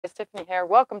It's Tiffany here.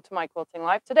 Welcome to my quilting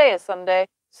life. Today is Sunday,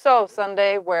 Sew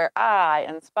Sunday, where I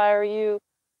inspire you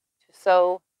to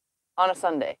sew on a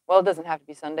Sunday. Well, it doesn't have to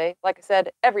be Sunday. Like I said,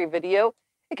 every video,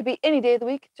 it could be any day of the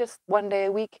week, just one day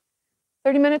a week,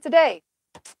 30 minutes a day.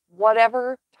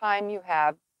 Whatever time you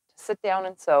have to sit down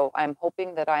and sew, I'm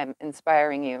hoping that I'm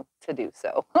inspiring you to do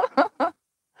so.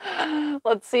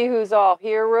 Let's see who's all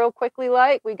here real quickly.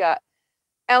 Like, we got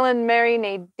Ellen, Mary,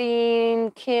 Nadine,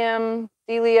 Kim,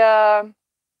 Delia,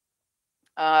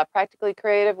 Practically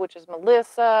Creative, which is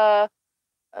Melissa.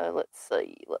 Let's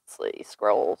see.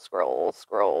 Scroll.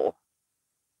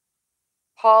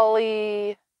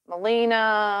 Polly,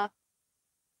 Melina,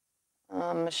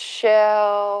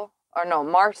 Michelle, or no,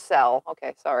 Marcel.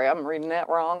 Okay, sorry, I'm reading that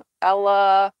wrong.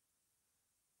 Ella,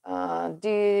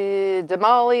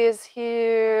 Damali is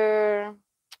here.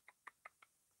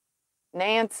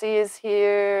 Nancy is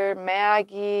here.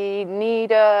 Maggie,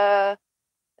 Nita,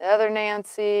 the other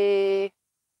Nancy.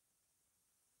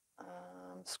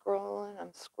 I'm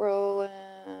scrolling.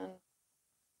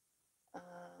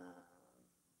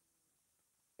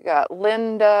 We got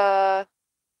Linda,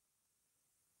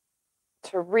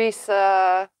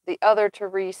 Teresa, the other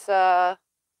Teresa,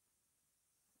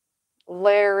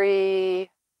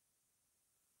 Larry,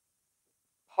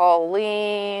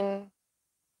 Pauline,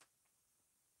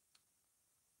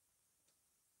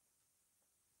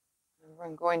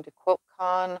 I'm going to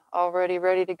QuiltCon already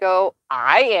ready to go.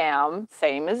 I am,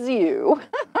 same as you.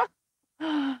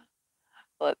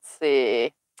 Let's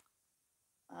see.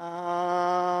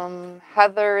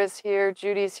 Heather is here,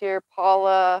 Judy's here,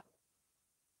 Paula,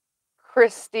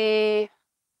 Christy.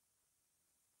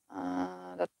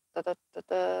 I'm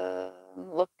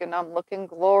looking,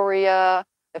 Gloria.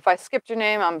 If I skipped your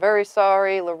name, I'm very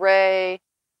sorry. Lorraine,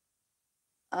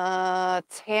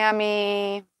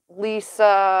 Tammy,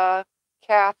 Lisa,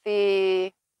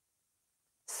 Kathy,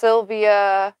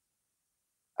 Sylvia,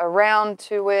 Around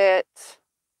to It.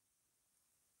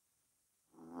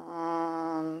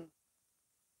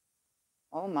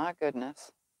 Oh my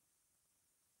goodness.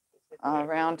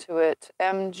 Around to It.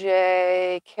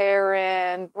 MJ,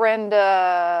 Karen,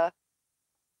 Brenda,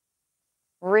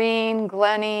 Reen,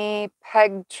 Glennie,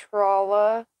 Peg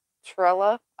Trella.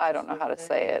 I don't know how to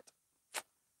say it.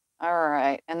 All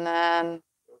right. And then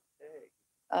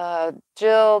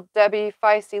Jill, Debbie,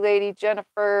 Feisty Lady,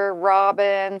 Jennifer,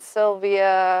 Robin,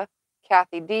 Sylvia,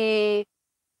 Kathy D,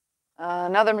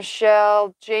 another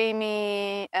Michelle,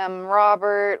 Jamie, M.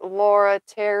 Robert, Laura,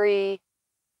 Terry,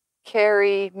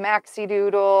 Carrie, Maxie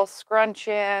Doodle,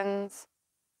 Scrunchins,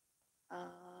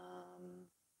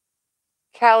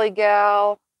 Callie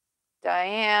Gal,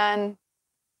 Diane,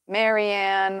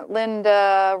 Marianne,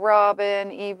 Linda, Robin,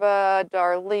 Eva,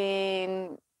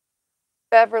 Darlene,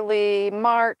 Beverly,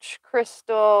 March,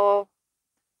 Crystal,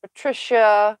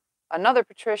 Patricia, another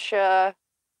Patricia,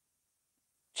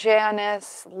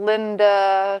 Janice,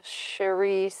 Linda,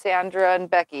 Cherie, Sandra, and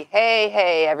Becky.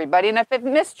 Hey, everybody. And if I've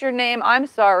missed your name, I'm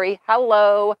sorry.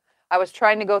 Hello. I was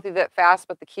trying to go through that fast,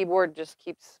 but the keyboard just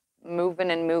keeps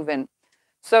moving.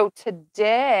 So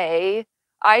today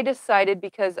I decided,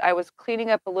 because I was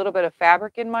cleaning up a little bit of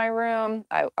fabric in my room,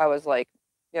 I was like,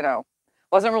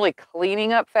 wasn't really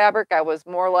cleaning up fabric. I was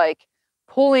more like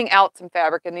pulling out some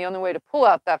fabric, and the only way to pull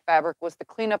out that fabric was to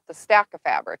clean up the stack of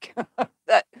fabric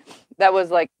that was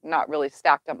like not really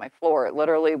stacked on my floor. It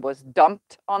literally was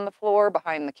dumped on the floor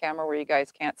behind the camera where you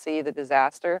guys can't see the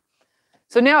disaster.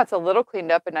 So now it's a little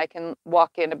cleaned up and I can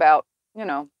walk in about,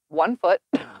 1 foot.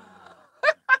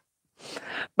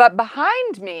 But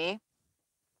behind me,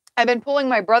 I've been pulling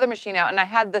my brother machine out, and I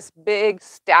had this big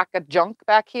stack of junk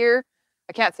back here.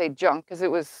 I can't say junk because it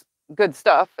was good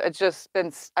stuff. It's just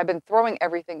I've been throwing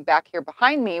everything back here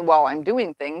behind me while I'm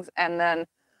doing things. And then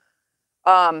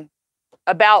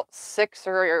about 6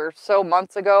 or so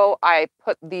months ago, I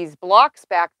put these blocks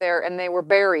back there and they were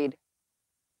buried,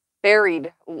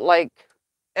 like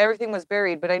everything was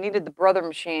buried, but I needed the brother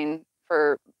machine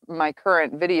for my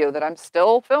current video that I'm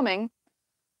still filming.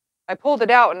 I pulled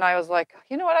it out and I was like,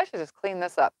 you know what, I should just clean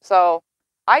this up. So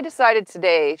I decided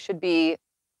today should be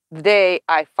the day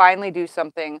I finally do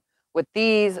something with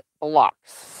these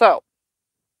blocks. So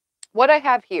what I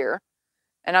have here,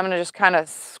 and I'm going to just kind of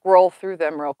scroll through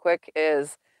them real quick,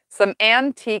 is some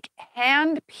antique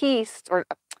hand-pieced or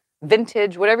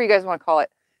vintage, whatever you guys want to call it,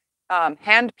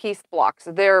 hand-pieced blocks.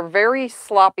 They're very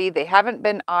sloppy. They haven't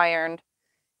been ironed.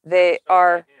 They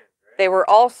were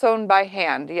all sewn by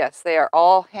hand. Yes, they are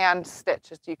all hand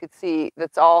stitched. As you can see,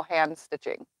 that's all hand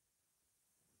stitching.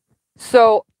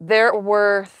 So there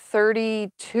were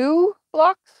 32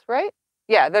 blocks, right?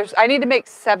 Yeah, I need to make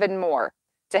 7 more.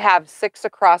 to have 6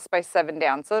 across by 7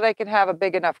 down so that I can have a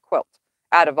big enough quilt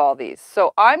out of all these.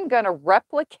 So I'm going to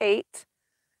replicate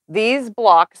these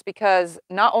blocks because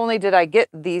not only did I get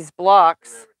these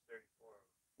blocks,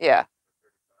 yeah,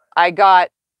 I got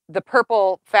the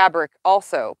purple fabric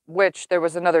also, which there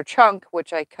was another chunk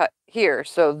which I cut here.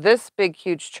 So this big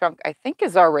huge chunk I think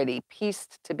is already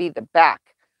pieced to be the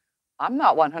back. I'm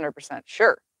not 100%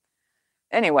 sure.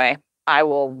 Anyway, I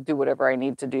will do whatever I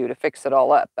need to do to fix it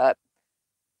all up, but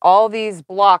all these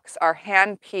blocks are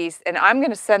hand pieced, and I'm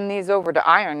going to send these over to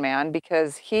Iron Man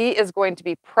because he is going to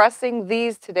be pressing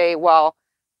these today while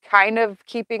kind of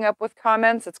keeping up with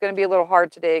comments. It's going to be a little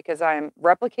hard today because I'm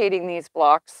replicating these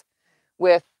blocks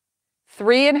with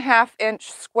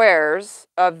 3.5-inch squares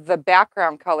of the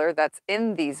background color that's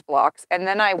in these blocks. And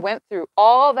then I went through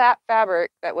all that fabric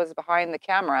that was behind the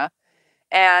camera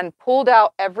and pulled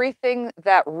out everything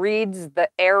that reads the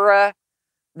era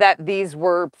that these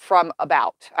were from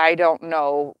about. I don't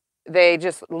know. They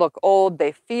just look old.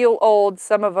 They feel old.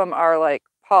 Some of them are like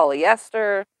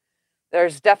polyester.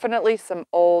 There's definitely some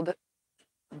old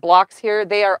blocks here.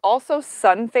 They are also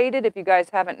sun faded, if you guys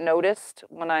haven't noticed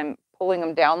when I'm pulling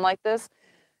them down like this.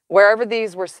 Wherever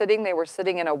these were sitting, they were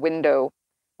sitting in a window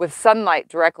with sunlight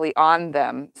directly on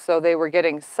them. So they were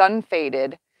getting sun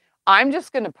faded. I'm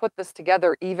just going to put this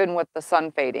together even with the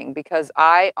sun fading because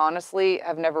I honestly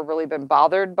have never really been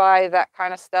bothered by that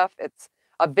kind of stuff. It's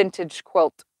a vintage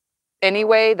quilt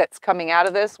anyway that's coming out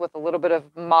of this with a little bit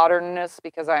of modernness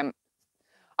because I'm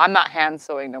not hand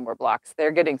sewing no more blocks.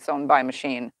 They're getting sewn by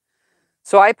machine.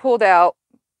 So I pulled out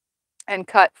and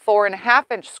cut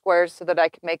 4.5-inch squares so that I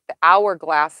could make the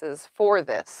hourglasses for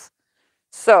this.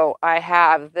 So I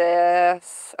have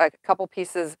this, a couple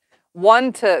pieces,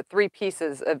 1 to 3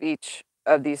 pieces of each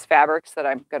of these fabrics that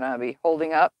I'm going to be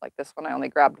holding up. Like this one I only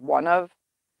grabbed 1 of.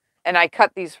 And I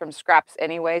cut these from scraps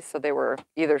anyway, so they were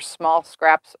either small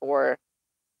scraps or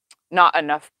not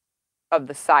enough of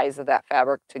the size of that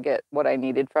fabric to get what I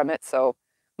needed from it. So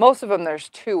most of them there's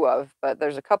 2 of, but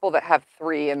there's a couple that have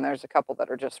 3 and there's a couple that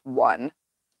are just 1.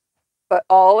 But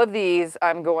all of these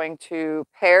I'm going to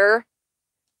pair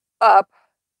up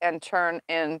and turn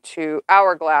into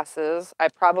hourglasses. I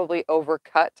probably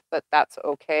overcut, but that's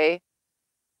okay.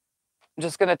 I'm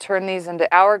just going to turn these into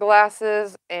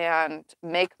hourglasses and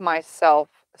make myself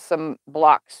some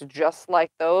blocks just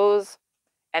like those.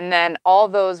 And then all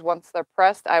those, once they're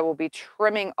pressed, I will be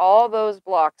trimming all those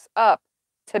blocks up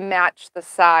to match the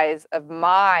size of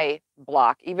my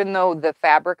block. Even though the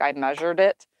fabric, I measured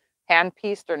it, hand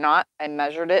pieced or not, I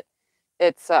measured it.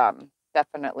 It's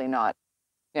definitely not,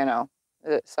 you know,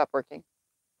 it stopped working.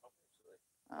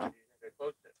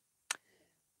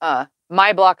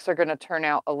 My blocks are going to turn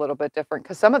out a little bit different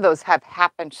because some of those have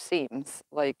 1/2-inch seams.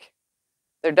 Like,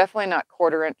 they're definitely not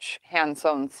 1/4-inch hand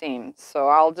sewn seams. So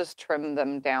I'll just trim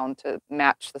them down to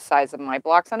match the size of my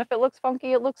blocks. And if it looks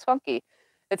funky, it looks funky.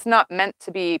 It's not meant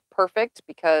to be perfect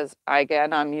because,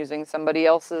 again, I'm using somebody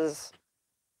else's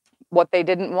what they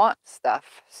didn't want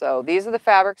stuff. So these are the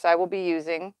fabrics I will be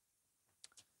using.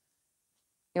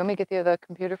 You want me to get the other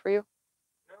computer for you?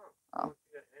 No. Oh.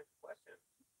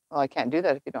 Well, I can't do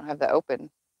that if you don't have that open.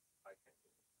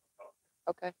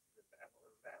 Okay.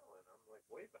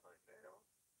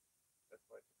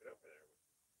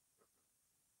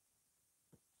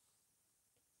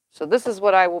 So this is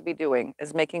what I will be doing,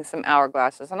 is making some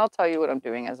hourglasses. And I'll tell you what I'm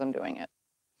doing as I'm doing it.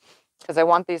 Because I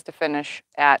want these to finish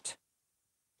at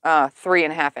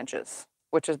 3.5 inches,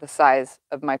 which is the size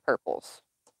of my purples.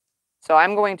 So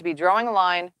I'm going to be drawing a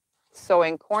line,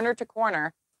 sewing corner to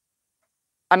corner.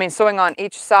 I mean, sewing on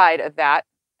each side of that,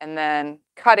 and then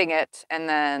cutting it, and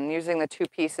then using the 2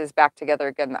 pieces back together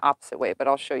again the opposite way, but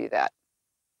I'll show you that.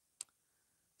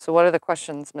 So what are the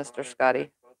questions, Mr.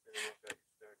 Scotty?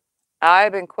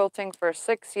 I've been quilting for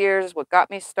 6 years. What got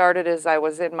me started is I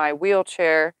was in my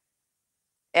wheelchair,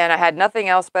 and I had nothing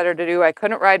else better to do. I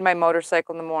couldn't ride my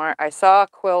motorcycle no more. I saw a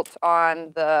quilt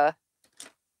on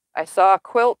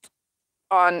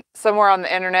somewhere on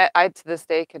the internet. I, to this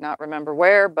day, cannot remember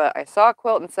where, but I saw a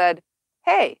quilt and said,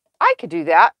 hey, I could do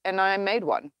that. And I made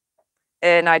one.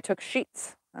 And I took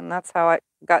sheets. And that's how I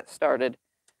got started.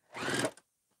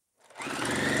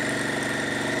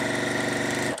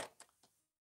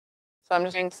 So I'm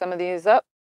just doing some of these up.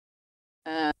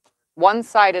 And 1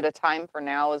 side at a time for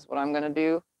now is what I'm going to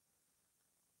do.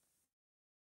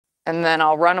 And then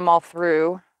I'll run them all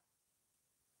through.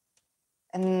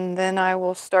 And then I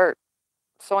will start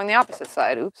sewing the opposite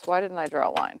side. Oops, why didn't I draw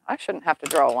a line? I shouldn't have to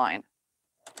draw a line.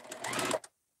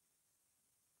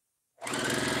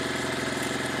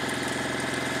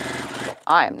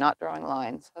 I am not drawing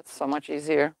lines. That's so much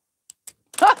easier.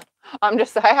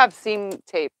 I have seam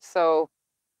tape, so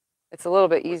it's a little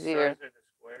bit easier. What size are the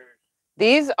squares?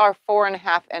 These are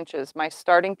 4.5 inches. My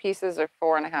starting pieces are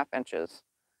 4.5 inches.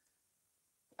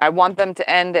 I want them to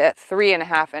end at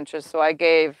 3.5 inches, so I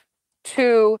gave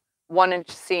 2 1-inch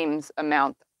seams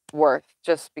amount worth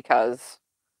just because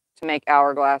to make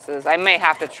hourglasses. I may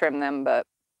have to trim them, but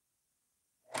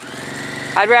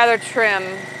I'd rather trim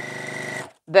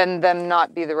than them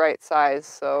not be the right size,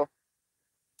 so.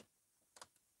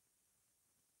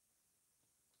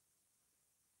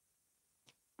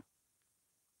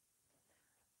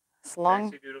 As long.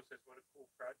 Nancy Doodle says, what a cool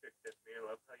project, Tiffany. I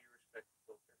love how you respect the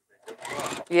quilter to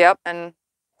make good. Yep, and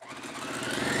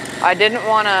I didn't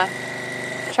want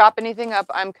to chop anything up.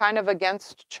 I'm kind of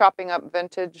against chopping up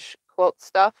vintage quilt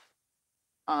stuff.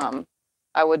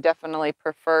 I would definitely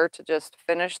prefer to just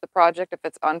finish the project if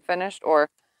it's unfinished, or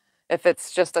if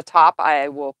it's just a top, I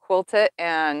will quilt it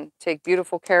and take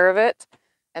beautiful care of it,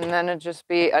 and then it'd just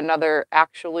be another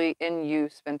actually in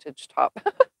use vintage top.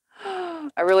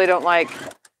 I really don't like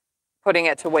putting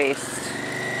it to waste.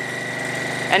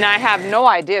 And I have no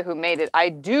idea who made it. I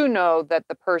do know that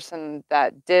the person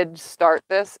that did start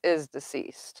this is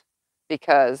deceased,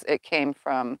 because it came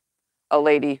from a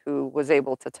lady who was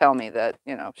able to tell me that,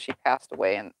 you know, she passed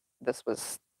away, and this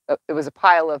was, it was a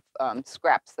pile of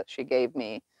scraps that she gave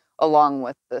me along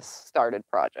with this started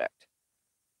project.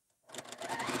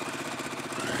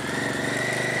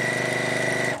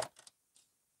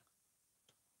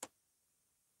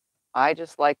 I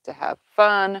just like to have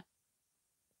fun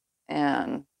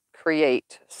and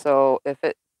create. So if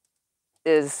it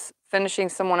is finishing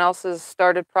someone else's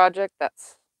started project,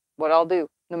 that's what I'll do,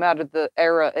 no matter the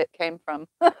era it came from.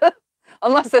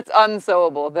 Unless it's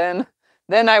unsewable,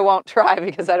 then I won't try,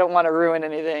 because I don't want to ruin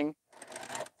anything.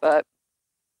 But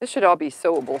this should all be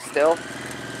sewable still.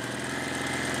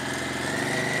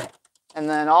 And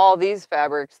then all these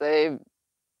fabrics,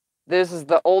 this is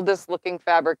the oldest looking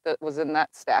fabric that was in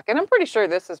that stack. And I'm pretty sure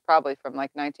this is probably from like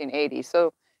 1980.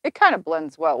 So it kind of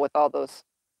blends well with all those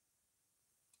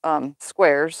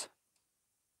squares.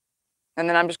 And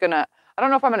then I'm just gonna, I don't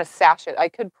know if I'm gonna sash it. I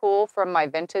could pull from my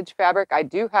vintage fabric. I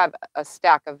do have a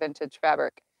stack of vintage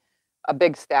fabric, a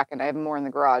big stack, and I have more in the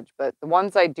garage. But the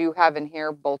ones I do have in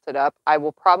here bolted up, I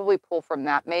will probably pull from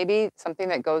that, maybe something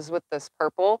that goes with this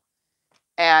purple,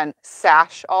 and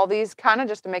sash all these kind of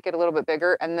just to make it a little bit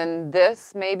bigger. And then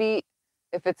this, maybe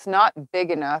if it's not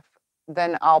big enough,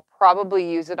 then I'll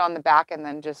probably use it on the back and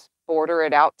then just border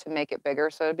it out to make it bigger.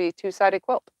 So it'd be a two-sided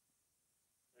quilt.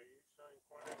 Are you sewing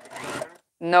corner to corner?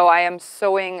 No, I am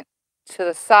sewing to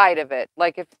the side of it.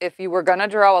 Like if you were gonna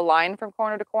draw a line from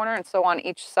corner to corner and sew on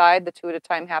each side, the 2 at a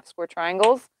time half square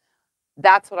triangles,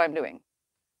 that's what I'm doing.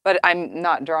 But I'm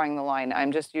not drawing the line.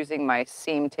 I'm just using my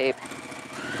seam tape.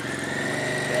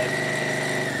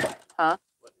 Huh?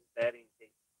 What is batting tape?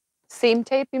 Seam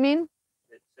tape, you mean?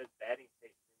 It says batting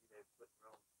tape. Maybe they put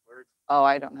wrong words. Oh,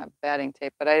 I don't have batting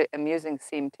tape, but I am using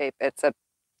seam tape. It's a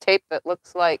tape that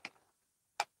looks like,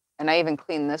 and I even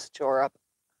cleaned this drawer up,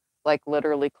 like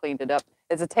literally cleaned it up.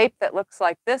 It's a tape that looks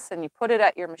like this, and you put it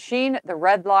at your machine. The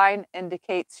red line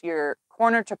indicates your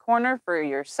corner to corner for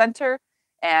your center,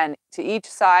 and to each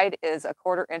side is a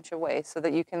 1/4 inch away, so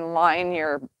that you can line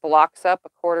your blocks up a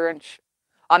 1/4 inch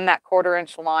on that 1/4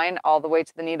 inch line all the way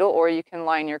to the needle, or you can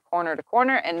line your corner to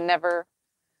corner and never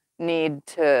need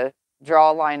to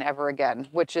draw a line ever again,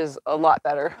 which is a lot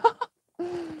better.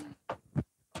 And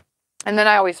then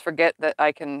I always forget that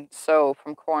I can sew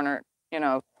from corner, you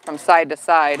know, from side to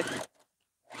side.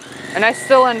 And I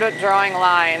still end up drawing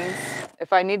lines.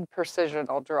 If I need precision,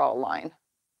 I'll draw a line.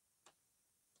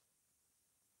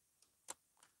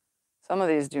 Some of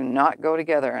these do not go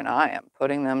together, and I am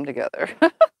putting them together.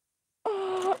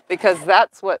 Because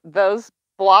that's what those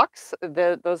blocks,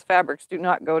 those fabrics do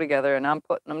not go together, and I'm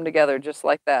putting them together just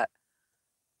like that.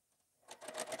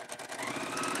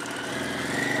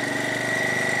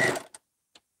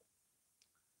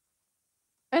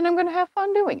 And I'm going to have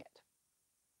fun doing it,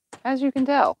 as you can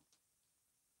tell.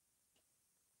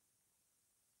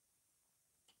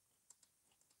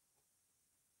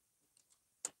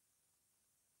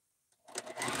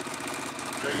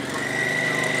 So you're going to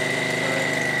sew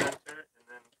on the center and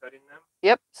then cutting them?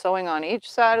 Yep, sewing on each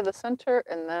side of the center,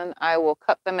 and then I will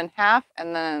cut them in half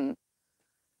and then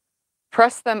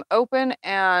press them open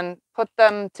and put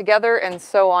them together and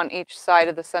sew on each side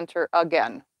of the center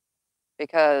again,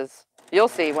 because you'll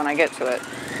see when I get to it,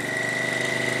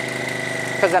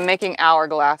 because I'm making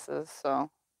hourglasses. So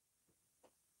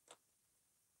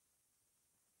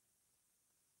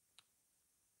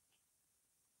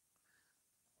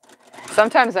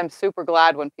Sometimes I'm super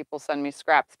glad when people send me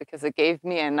scraps because it gave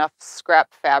me enough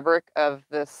scrap fabric of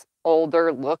this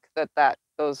older look that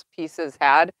those pieces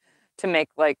had to make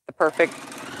like the perfect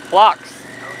blocks.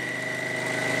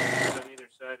 On either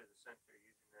side of the center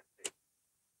using that tape.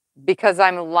 Because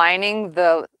I'm lining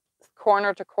the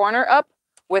corner to corner up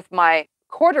with my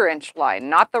 1/4 inch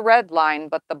line, not the red line,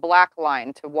 but the black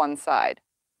line to one side.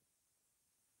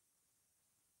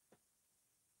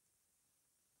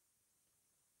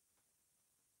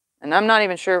 And I'm not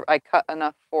even sure I cut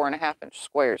enough 4.5 inch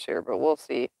squares here, but we'll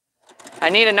see. I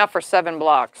need enough for 7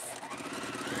 blocks.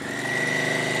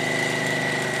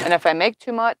 And if I make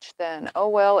too much, then oh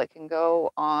well, it can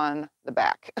go on the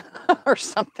back or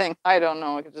something. I don't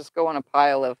know. It could just go on a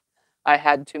pile of I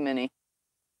had too many.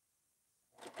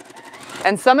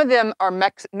 And some of them are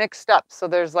mixed up. So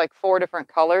there's like 4 different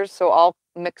colors. So I'll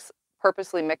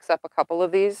purposely mix up a couple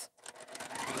of these.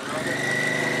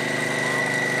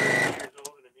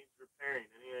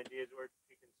 Any ideas where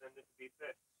you can send it to be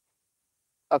fixed?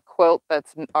 A quilt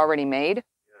that's already made.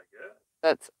 Yeah, good.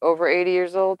 That's over 80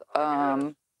 years old.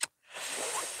 I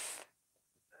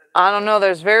don't know.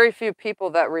 There's very few people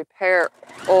that repair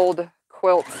old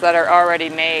quilts that are already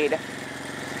made.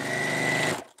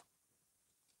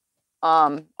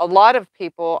 A lot of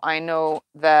people I know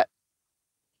that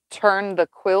turn the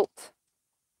quilt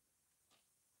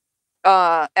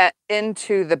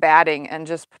into the batting and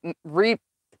just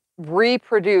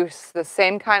reproduce the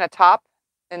same kind of top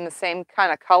in the same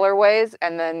kind of colorways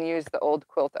and then use the old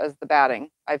quilt as the batting.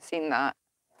 I've seen that.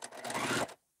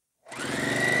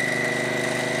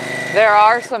 There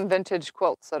are some vintage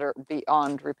quilts that are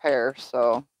beyond repair,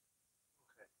 so.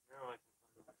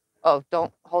 Oh,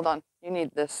 don't, hold on. You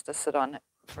need this to sit on it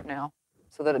for now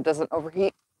so that it doesn't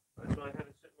overheat. That's why I have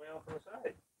it sitting way off on the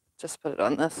side. Just put it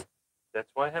on this.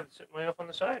 That's why I have it sitting way off on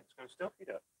the side. It's going to still heat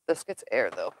up. This gets air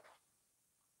though.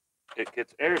 It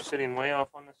gets air sitting way off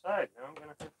on the side. Now I'm going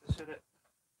to have to sit it.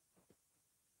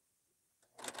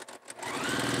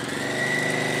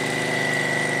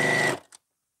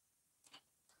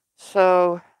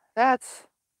 So that's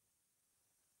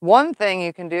one thing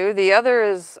you can do. The other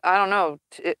is, I don't know,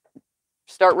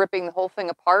 start ripping the whole thing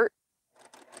apart.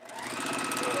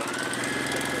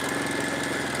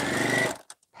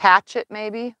 Patch it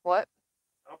maybe. What?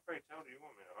 How pray tell do you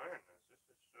want me to iron this? This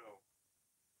is so.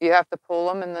 You have to pull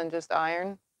them and then just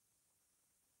iron.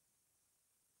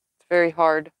 It's very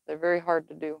hard. They're very hard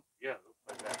to do. Yeah, looks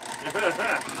like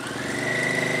that.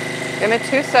 Give me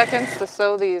 2 seconds to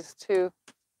sew these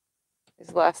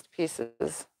last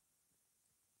pieces.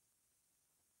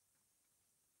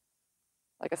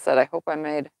 Like I said, I hope I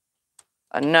made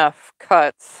enough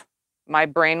cuts. My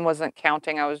brain wasn't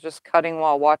counting. I was just cutting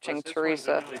while watching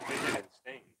Teresa. Really faded and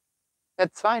stained.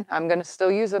 That's fine. I'm going to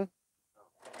still use them.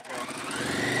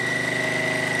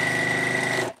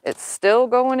 It's still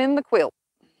going in the quilt.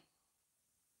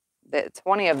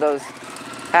 20 of those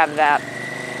have that.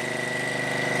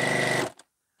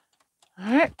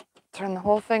 All right. Turn the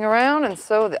whole thing around and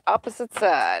sew the opposite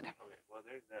side. Okay, well,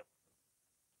 there's that.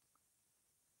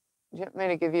 Do you want me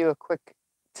to give you a quick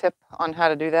tip on how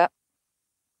to do that?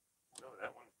 No,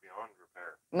 that one's beyond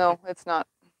repair. No, it's not.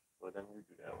 Well, then you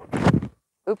do that one.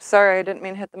 Oops, sorry, I didn't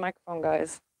mean to hit the microphone,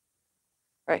 guys.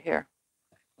 Right here.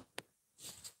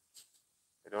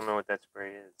 I don't know what that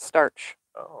spray is. Starch.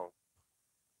 Oh.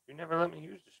 You never let me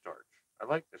use the starch. I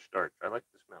like the starch. I like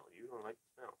the smell. You don't like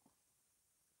the smell.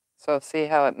 So see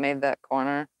how it made that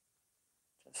corner?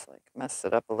 Just like messed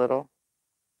it up a little.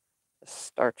 Just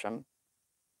starch them.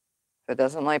 If it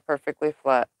doesn't lay perfectly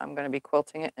flat, I'm going to be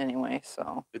quilting it anyway,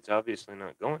 so. It's obviously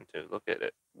not going to. Look at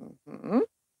it. Mm-hmm.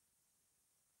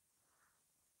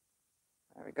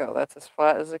 There we go. That's as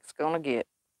flat as it's going to get.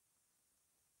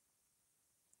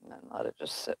 And then let it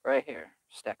just sit right here.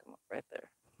 Stack them up right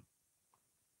there.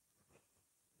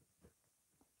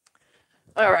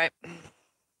 All right.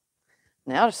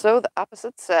 Now to sew the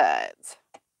opposite sides.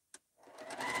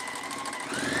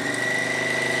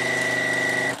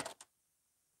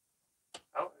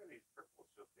 How are these purples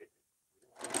so faded?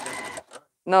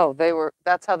 No,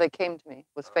 that's how they came to me,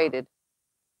 was faded.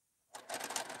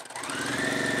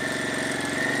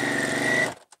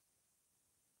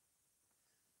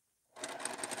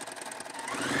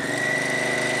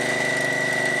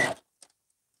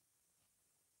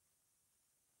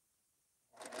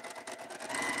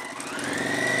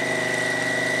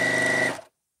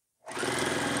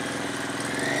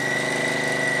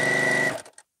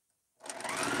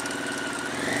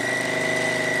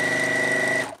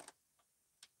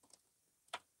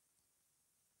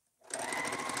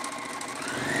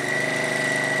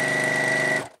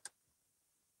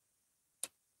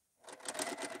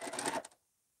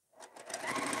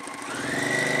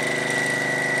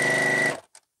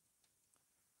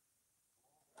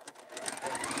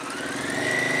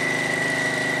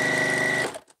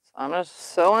 I'm just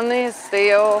sewing these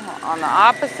steel on the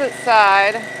opposite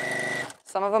side.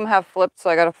 Some of them have flipped, so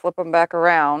I got to flip them back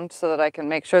around so that I can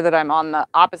make sure that I'm on the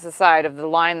opposite side of the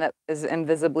line that is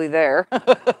invisibly there.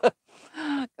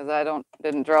 Because I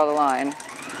didn't draw the line.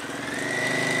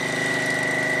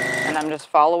 And I'm just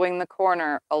following the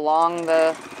corner along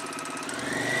the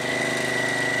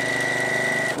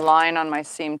line on my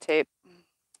seam tape.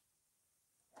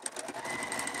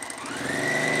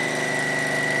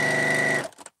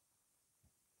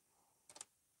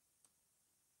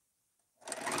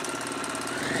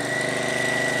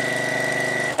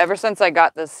 Ever since I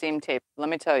got this seam tape, let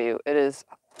me tell you, it is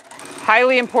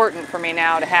highly important for me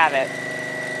now to have it,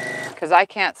 because I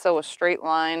can't sew a straight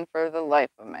line for the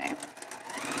life of me.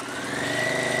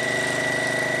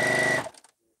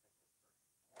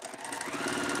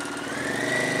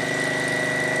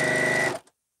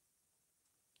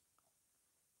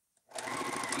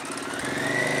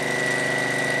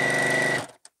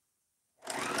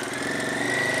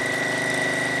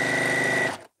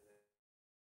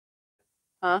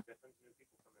 Huh?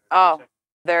 Oh,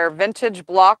 they're vintage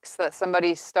blocks that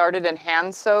somebody started and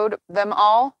hand sewed them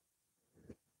all.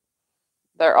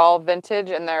 They're all vintage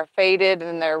and they're faded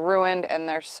and they're ruined and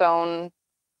they're sewn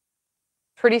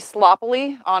pretty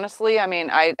sloppily, honestly. I mean,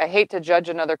 I hate to judge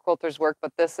another quilter's work,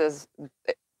 but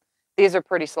these are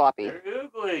pretty sloppy. They're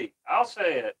ugly. I'll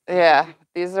say it. Yeah,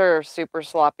 these are super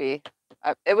sloppy.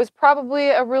 It was probably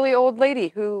a really old lady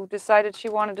who decided she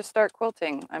wanted to start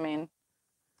quilting. I mean,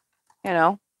 you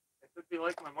know. It could be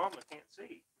like my mom, I can't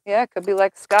see. Yeah, it could be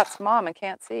like Scott's mom, I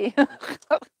can't see.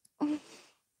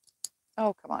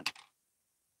 Oh, come on.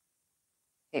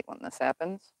 Hate when this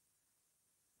happens.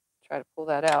 Try to pull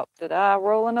that out. Did I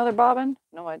roll another bobbin?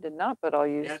 No, I did not, but I'll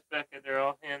use... Yes, Becca, they're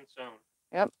all hand sewn.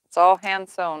 Yep, it's all hand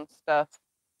sewn stuff.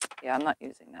 Yeah, I'm not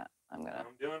using that. I'm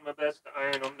doing my best to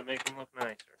iron them to make them look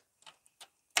nicer.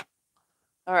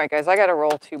 All right, guys, I got to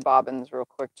roll 2 bobbins real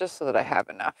quick just so that I have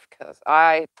enough, because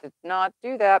I did not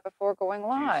do that before going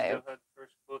live. Do you still have the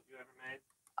first quilt you ever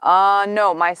made?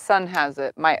 No, my son has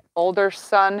it. My older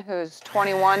son, who's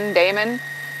 21, Damon,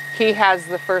 he has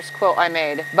the first quilt I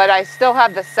made. But I still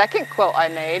have the second quilt I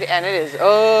made, and it is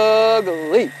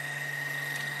ugly.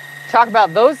 Talk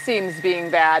about those seams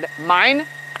being bad. Mine,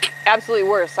 absolutely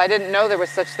worse. I didn't know there was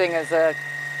such thing as a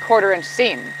 1/4-inch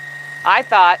seam. I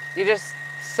thought you just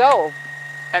sew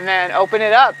and then open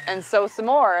it up and sew some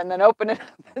more, and then open it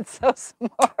up and sew some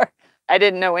more. I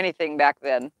didn't know anything back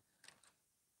then.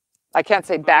 I can't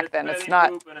say back then. It's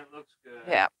not. And it looks good.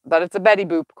 Yeah, but it's a Betty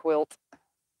Boop quilt.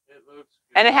 It looks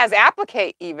good. And it has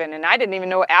applique even, and I didn't even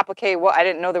know what applique was. I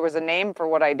didn't know there was a name for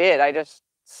what I did. I just,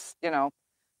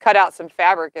 cut out some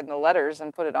fabric in the letters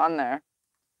and put it on there.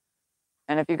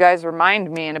 And if you guys remind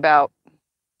me in about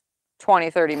 20,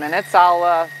 30 minutes,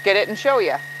 I'll get it and show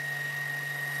you.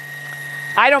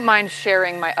 I don't mind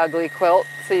sharing my ugly quilt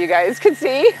so you guys can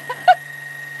see.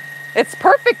 It's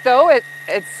perfect though.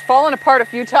 It's fallen apart a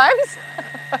few times.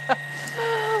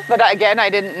 But again, I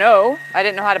didn't know. I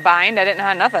didn't know how to bind. I didn't know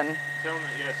how nothing. Tell me,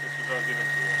 yes, this was all given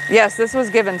to you. Yes, this was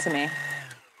given to me.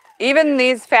 Even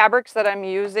these fabrics that I'm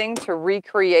using to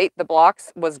recreate the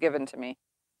blocks was given to me.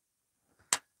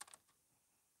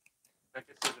 Like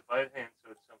I said, if I had hand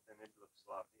sewed something, it'd look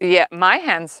sloppy. Yeah, my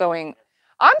hand sewing,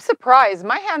 I'm surprised.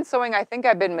 My hand sewing, I think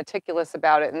I've been meticulous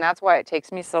about it, and that's why it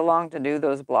takes me so long to do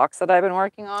those blocks that I've been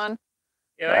working on.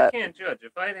 Yeah, I can't judge.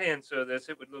 If I'd hand sew this,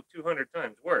 it would look 200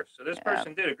 times worse. So this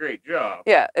person did a great job.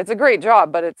 Yeah, it's a great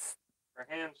job, but it's... For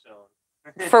hand sewn.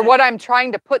 For what I'm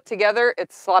trying to put together,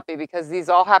 it's sloppy because these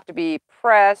all have to be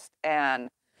pressed,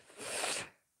 and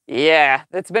yeah,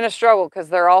 it's been a struggle because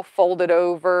they're all folded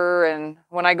over, and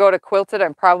when I go to quilt it,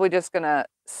 I'm probably just going to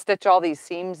stitch all these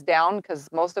seams down because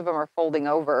most of them are folding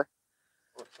over.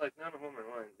 Well, it's like none of them are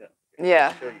lined up. Yeah.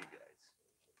 I'll show you guys.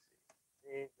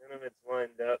 See, none of it's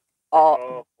lined up.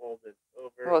 All folded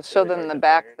over. Well, show them in the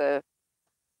back.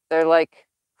 They're like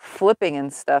flipping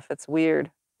and stuff. It's weird.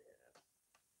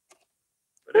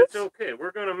 But it's okay.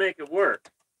 We're going to make it work.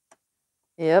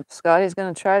 Yep, Scotty's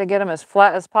going to try to get them as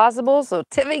flat as possible so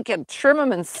Tiffany can trim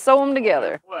them and sew them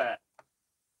together. Flat.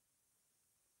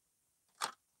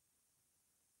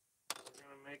 We're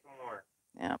going to make them work.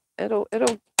 Yeah,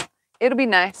 it'll be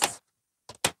nice.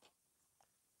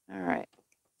 All right,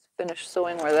 let's finish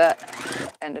sewing where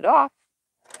that ended off.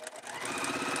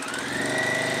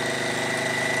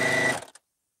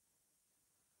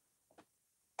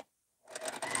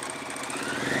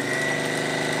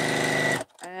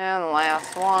 And the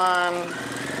last one.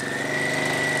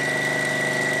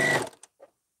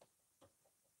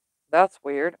 That's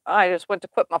weird. I just went to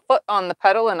put my foot on the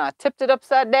pedal and I tipped it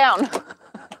upside down.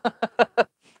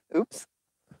 Oops.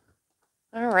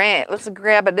 right, let's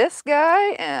grab this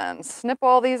guy and snip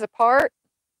all these apart.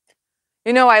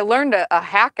 You know, I learned a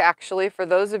hack actually for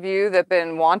those of you that have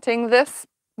been wanting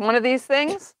one of these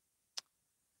things.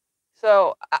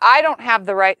 So I don't have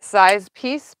the right size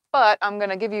piece, but I'm going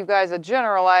to give you guys a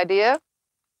general idea.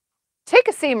 Take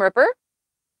a seam ripper,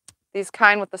 these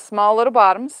kind with the small little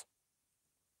bottoms,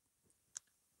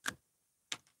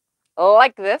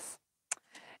 like this,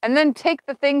 and then take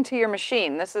the thing to your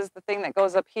machine. This is the thing that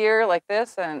goes up here like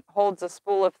this and holds a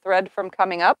spool of thread from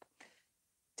coming up.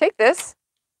 Take this,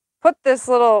 put this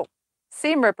little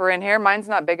seam ripper in here. Mine's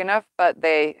not big enough, but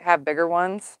they have bigger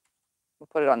ones. We'll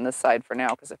put it on this side for now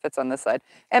because it fits on this side.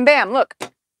 And bam, look.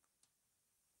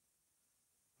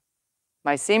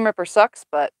 My seam ripper sucks,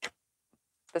 but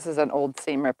this is an old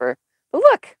seam ripper. But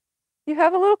look, you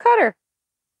have a little cutter,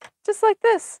 just like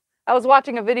this. I was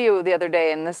watching a video the other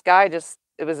day, and this guy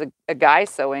it was a guy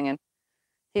sewing, and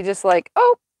he just like,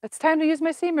 oh, it's time to use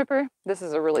my seam ripper. This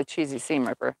is a really cheesy seam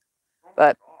ripper.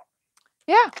 But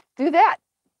yeah, do that.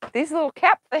 These little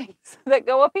cap things that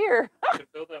go up here. To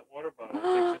fill that water bottle, it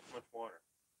takes this much water.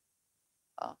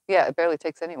 Oh, yeah, it barely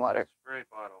takes any water. Spray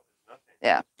bottle is nothing.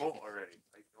 Yeah. It's full already.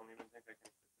 I don't even think I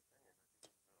can.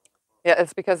 Yeah,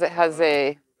 it's because it has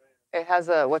a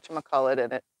whatchamacallit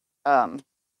in it.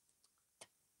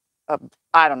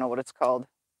 I don't know what it's called.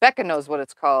 Becca knows what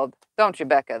it's called. Don't you,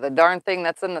 Becca? The darn thing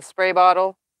that's in the spray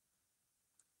bottle.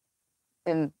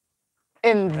 In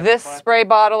this spray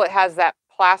bottle, it has that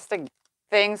plastic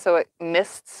thing, so it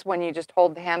mists when you just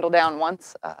hold the handle down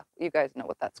once. You guys know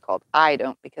what that's called. I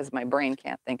don't, because my brain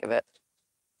can't think of it.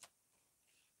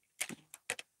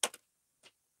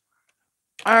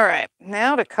 All right,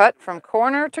 now to cut from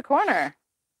corner to corner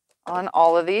on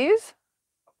all of these.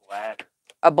 A bladder.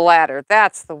 A bladder,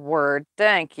 that's the word.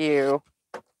 Thank you.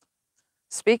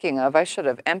 Speaking of, I should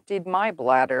have emptied my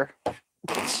bladder. Where'd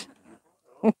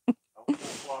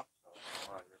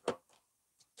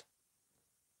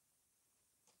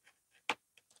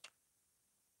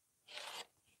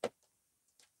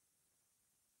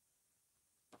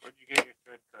you get your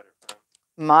thread cutter from?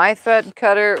 My thread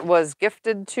cutter was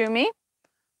gifted to me,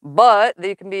 but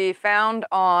they can be found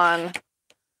on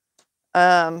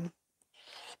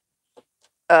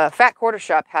Fat Quarter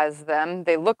Shop has them.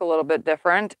 They look a little bit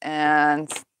different, and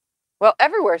well,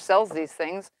 everywhere sells these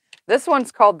things. This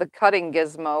one's called the Cutting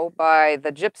Gizmo by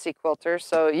the Gypsy Quilter.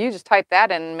 So you just type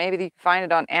that in, maybe you can find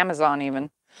it on Amazon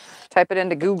even. Type it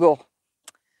into Google.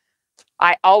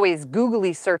 I always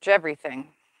googly search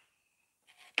everything.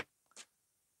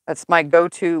 That's my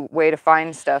go-to way to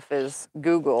find stuff is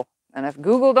Google. And if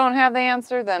Google don't have the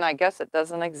answer, then I guess it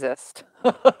doesn't exist.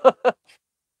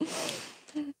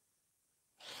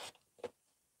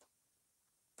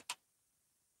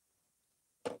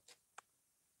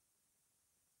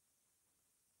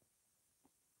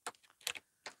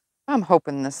 I'm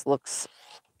hoping this looks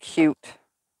cute,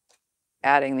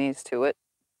 adding these to it.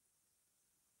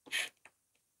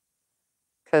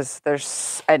 Because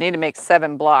I need to make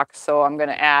 7 blocks, so I'm going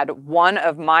to add 1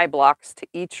 of my blocks to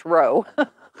each row.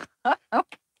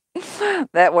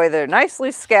 That way they're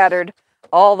nicely scattered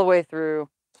all the way through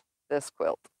this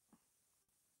quilt.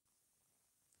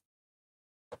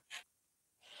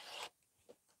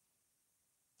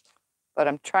 But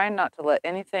I'm trying not to let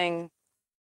anything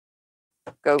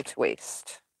go to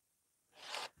waste.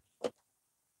 Look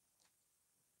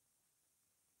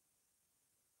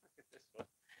at this one.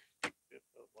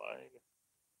 It's a line.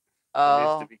 It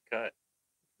needs to be cut.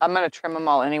 I'm going to trim them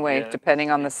all anyway, Yeah,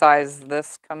 depending on the size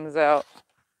this comes out.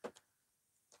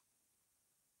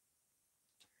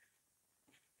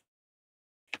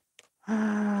 So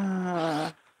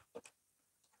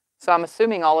I'm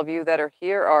assuming all of you that are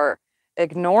here are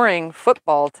ignoring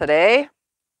football today.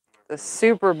 The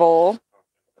Super Bowl.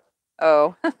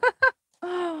 Oh.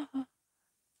 I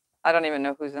don't even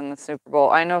know who's in the Super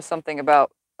Bowl. I know something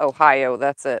about Ohio,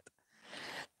 that's it.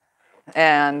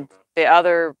 And the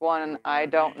other one, I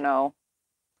don't know.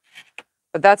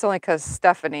 But that's only because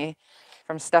Stephanie,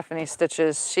 from Stephanie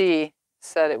Stitches, she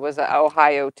said it was an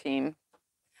Ohio team.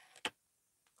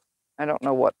 I don't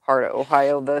know what part of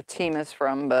Ohio the team is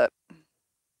from, but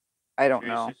I don't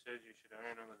know. Tracy said you should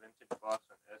iron on the vintage box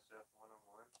on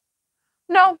SF-101.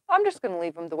 No, I'm just going to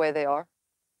leave them the way they are.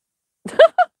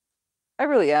 I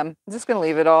really am. I'm just going to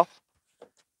leave it all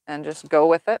and just go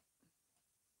with it.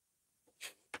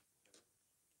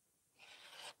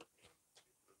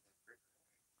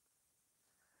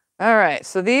 All right,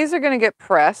 so these are going to get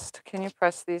pressed. Can you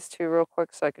press these two real quick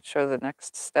so I could show the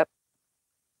next step?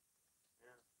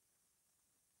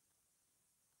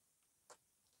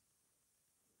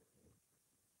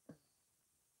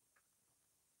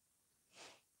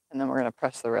 And then we're going to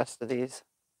press the rest of these.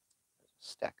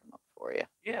 Stack them up for you.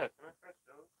 Yeah, can I press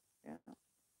those? Yeah.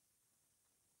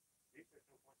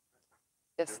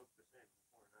 Yes.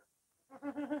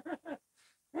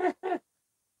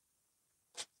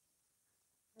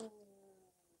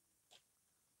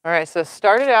 All right, so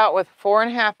start it out with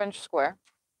 4.5-inch squares,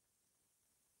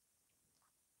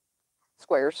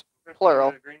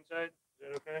 plural. The green side, is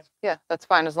that okay? Yeah, that's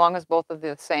fine, as long as both of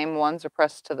the same ones are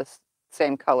pressed to the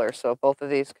same color. So both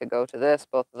of these could go to this,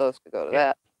 both of those could go to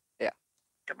that. Yeah.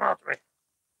 Come on to me.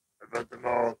 I got them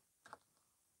all.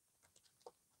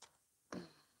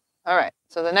 All right,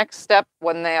 so the next step,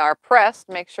 when they are pressed,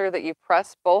 make sure that you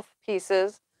press both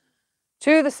pieces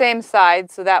to the same side,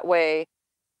 so that way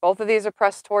both of these are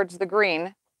pressed towards the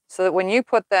green, so that when you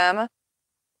put them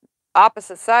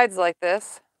opposite sides like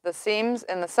this, the seams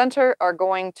in the center are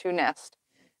going to nest.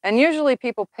 And usually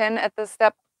people pin at this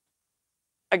step.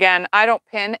 Again, I don't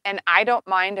pin, and I don't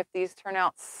mind if these turn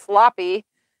out sloppy,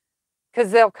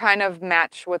 because they'll kind of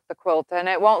match with the quilt, and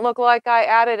it won't look like I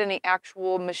added any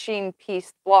actual machine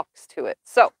pieced blocks to it.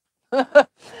 So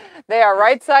they are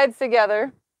right sides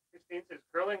together. Christine says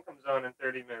curling comes on in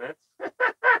 30 minutes.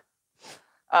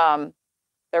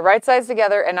 They're right sides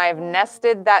together, and I have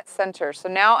nested that center. So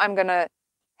now I'm going to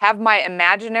have my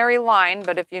imaginary line,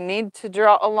 but if you need to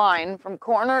draw a line from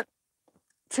corner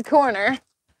to corner,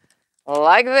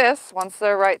 like this, once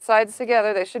they're right sides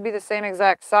together, they should be the same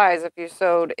exact size if you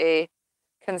sewed a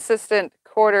consistent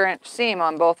 1/4-inch seam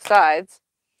on both sides.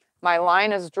 My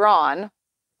line is drawn,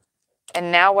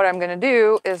 and now what I'm going to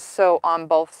do is sew on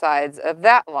both sides of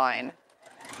that line.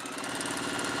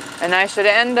 And I should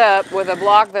end up with a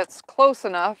block that's close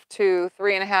enough to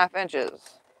 3.5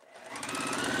 inches.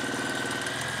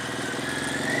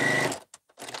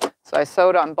 So I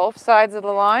sewed on both sides of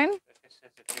the line. Like I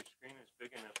said, if your screen is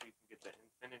big enough, you can get that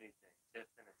infinity thing. Tip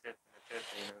and a tip and a tip.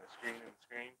 You know, the screen and the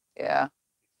screen. Yeah.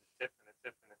 Tip and a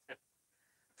tip and a tip.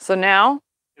 So now,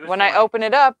 when I open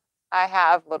it up, I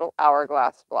have little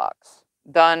hourglass blocks.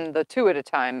 Done the 2 at a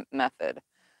time method.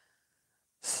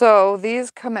 So these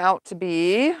come out to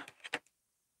be, it'd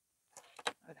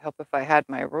help if I had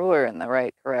my ruler in the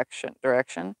right direction.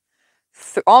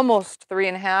 Almost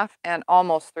 3.5 and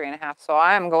almost 3.5. So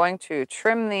I am going to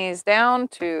trim these down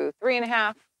to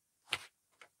 3.5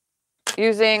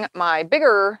 using my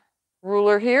bigger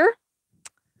ruler here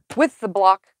with the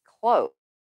block closed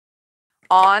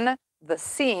on the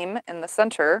seam in the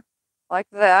center like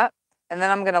that. And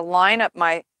then I'm going to line up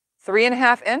my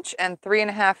 3.5-inch and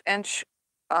 3.5-inch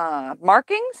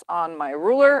markings on my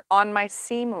ruler on my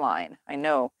seam line. I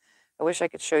know. I wish I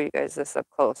could show you guys this up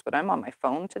close, but I'm on my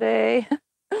phone today.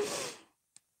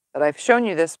 But I've shown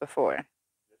you this before.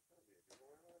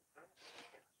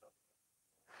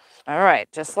 All right,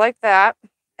 just like that.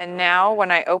 And now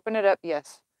when I open it up,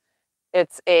 yes,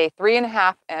 it's a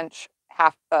 3.5-inch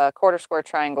 1/4 square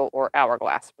triangle or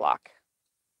hourglass block.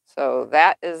 So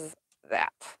that is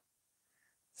that.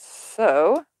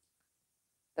 So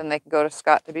then they can go to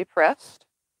Scott to be pressed.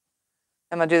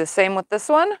 I'm going to do the same with this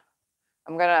one.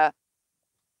 I'm going to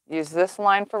use this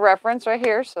line for reference right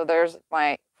here. So there's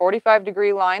my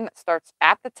 45-degree line that starts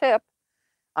at the tip.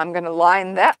 I'm going to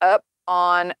line that up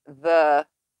on the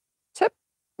tip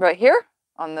right here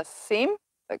on the seam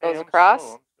that goes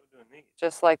across,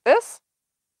 just like this.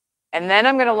 And then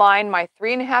I'm going to line my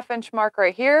 3.5-inch mark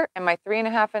right here and my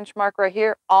 3.5-inch mark right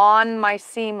here on my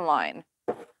seam line.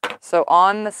 So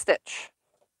on the stitch.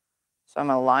 So I'm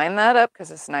going to line that up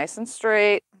because it's nice and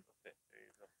straight.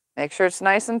 Make sure it's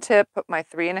nice and tip. Put my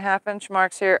 3.5-inch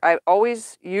marks here. I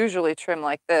always usually trim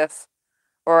like this,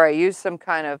 or I use some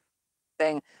kind of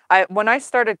thing. When I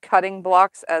started cutting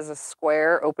blocks as a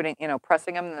square, opening,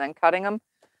 pressing them and then cutting them,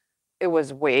 it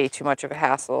was way too much of a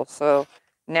hassle. So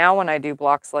now when I do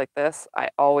blocks like this, I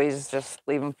always just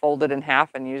leave them folded in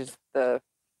half and use the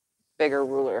bigger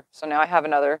ruler. So now I have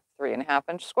another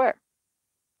 3.5-inch square.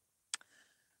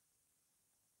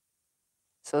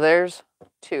 So there's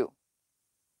 2.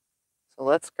 So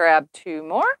let's grab 2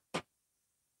 more.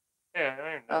 Yeah, I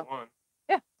ironed that one.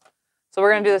 Yeah. So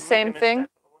we're going to do the same thing.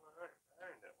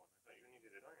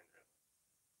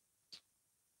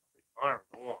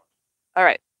 All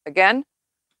right. Again,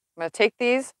 I'm going to take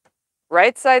these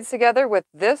right sides together with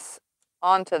this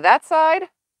onto that side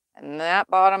and that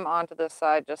bottom onto this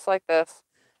side, just like this.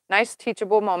 Nice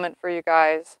teachable moment for you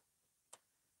guys.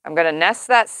 I'm going to nest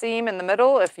that seam in the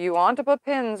middle. If you want to put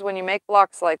pins when you make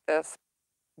blocks like this,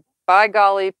 by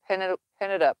golly, pin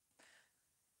it up.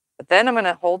 But then I'm going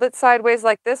to hold it sideways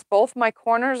like this. Both my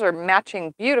corners are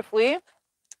matching beautifully.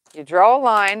 You draw a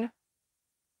line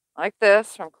like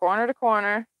this from corner to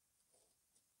corner.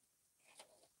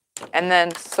 and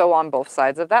then sew on both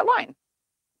sides of that line.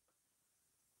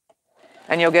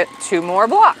 And you'll get 2 more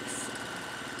blocks.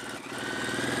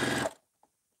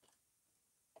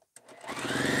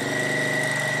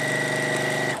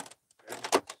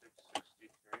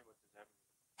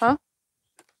 Huh?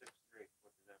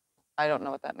 I don't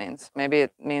know what that means. Maybe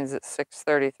it means it's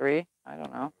 633. I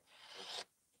don't know.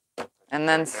 And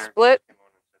then split.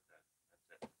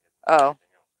 Oh.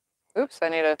 Oops, I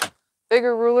need a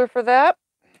bigger ruler for that.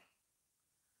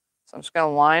 So I'm just going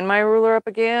to line my ruler up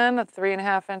again, a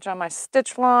 3.5 inch on my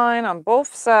stitch line on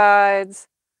both sides.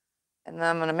 And then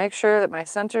I'm going to make sure that my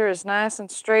center is nice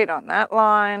and straight on that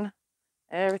line.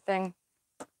 Everything.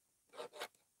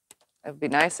 It would be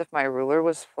nice if my ruler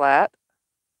was flat.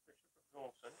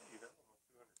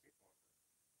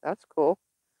 That's cool.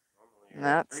 And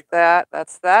that's that.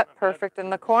 That's that. Perfect in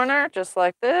the corner, just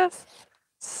like this.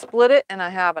 Split it, and I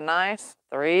have a nice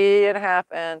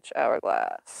 3.5 inch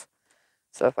hourglass.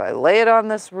 So if I lay it on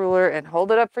this ruler and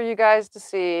hold it up for you guys to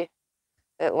see,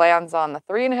 it lands on the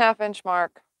 3.5 inch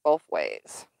mark both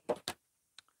ways.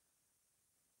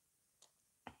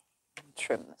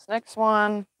 Trim this next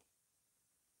one.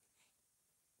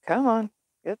 Come on,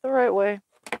 get it the right way.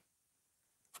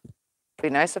 Be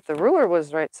nice if the ruler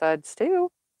was right sides too,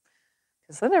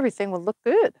 because then everything would look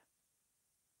good.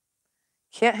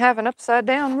 Can't have an upside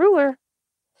down ruler.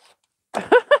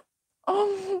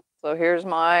 So here's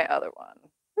my other one.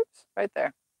 Oops, right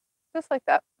there. Just like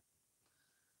that.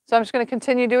 So I'm just going to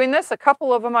continue doing this. A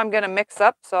couple of them I'm going to mix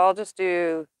up, so I'll just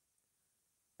do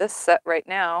this set right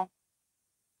now.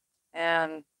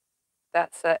 And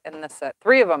that set and this set.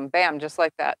 3 of them, bam, just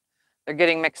like that. They're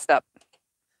getting mixed up.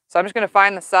 So I'm just going to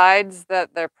find the sides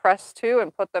that they're pressed to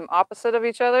and put them opposite of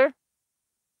each other.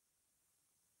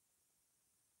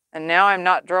 And now I'm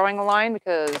not drawing a line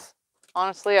because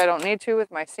honestly I don't need to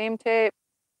with my seam tape.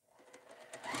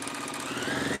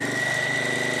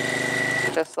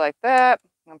 Just like that.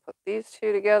 I'm going to put these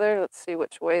 2 together. Let's see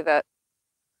which way that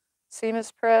seam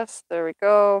is pressed. There we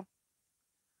go.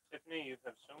 Tiffany, you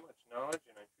have so much knowledge,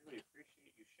 and I truly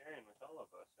appreciate you sharing with all of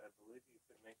us. I believe you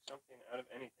could make something out of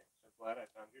anything. So glad I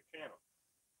found your channel.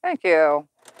 Thank you.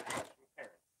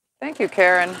 Thank you,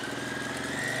 Karen.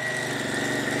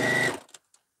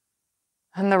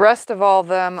 And the rest of all of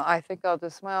them, I think I'll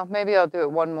just, well, maybe I'll do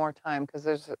it one more time because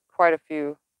there's quite a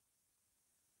few.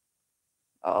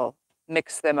 I'll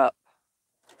mix them up.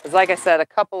 Because like I said, a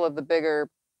couple of the bigger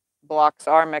blocks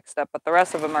are mixed up, but the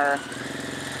rest of them are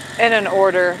in an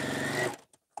order.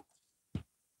 So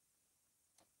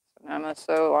now I'm going to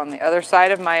sew on the other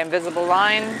side of my invisible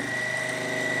line.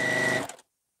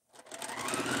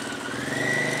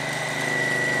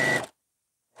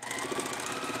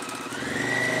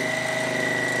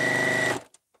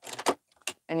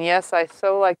 And yes, I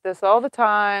sew like this all the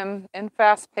time in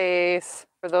fast pace.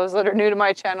 For those that are new to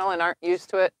my channel and aren't used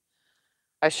to it,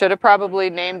 I should have probably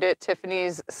named it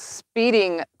Tiffany's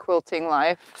Speeding Quilting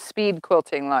Life. Speed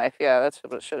Quilting Life. Yeah, that's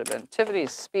what it should have been.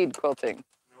 Tiffany's Speed Quilting.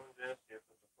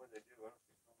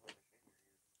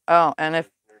 Oh, and if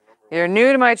you're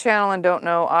new to my channel and don't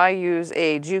know, I use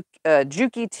a Juki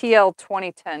TL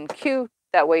 2010Q.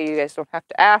 That way you guys don't have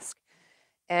to ask.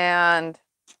 And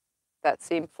that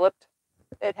seam flipped.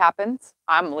 It happens.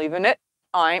 I'm leaving it.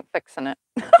 I ain't fixing it.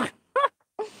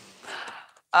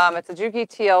 It's a Juki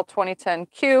TL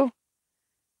 2010Q.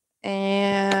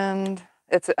 And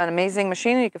it's an amazing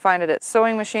machine. You can find it at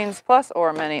SewingMachinesPlus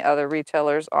or many other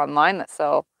retailers online that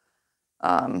sell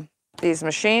these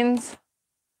machines.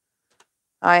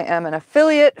 I am an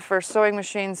affiliate for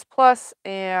SewingMachinesPlus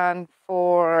and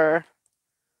for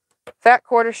Fat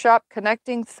Quarter Shop,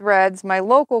 Connecting Threads, my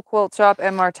local quilt shop,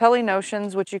 and Martelli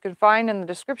Notions, which you can find in the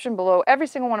description below every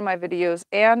single one of my videos.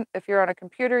 And if you're on a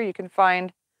computer, you can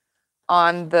find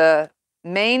on the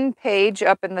main page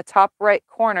up in the top right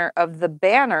corner of the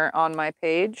banner on my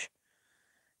page.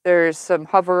 There's some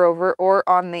hover over, or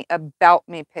on the About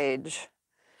Me page.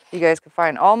 You guys can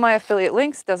find all my affiliate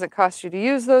links. Doesn't cost you to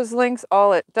use those links.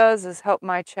 All it does is help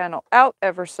my channel out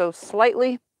ever so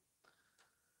slightly.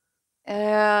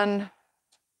 And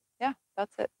yeah,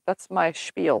 that's it. That's my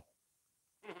spiel.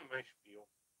 My spiel.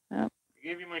 Yeah. I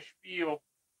gave you my spiel.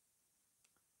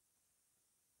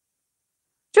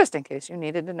 Just in case you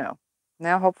needed to know.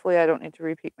 Now, hopefully, I don't need to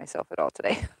repeat myself at all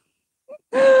today.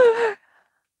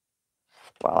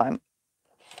 While I'm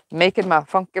making my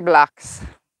funky blocks.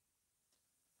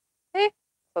 Hey,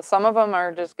 so some of them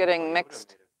are just getting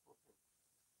mixed.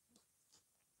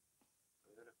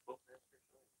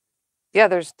 Yeah,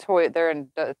 they're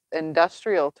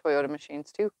industrial Toyota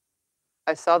machines too.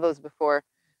 I saw those before.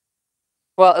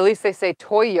 Well, at least they say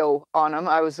Toyo on them.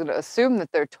 I was going to assume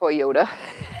that they're Toyota.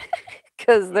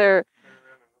 because they're. Turn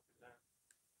around and look at that.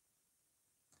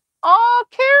 Oh,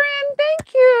 Karen,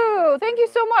 thank you. Thank you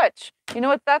so much. You know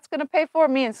what that's going to pay for?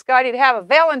 Me and Scotty to have a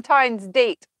Valentine's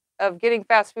date of getting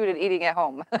fast food and eating at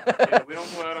home. Yeah, we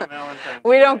don't go out on Valentine's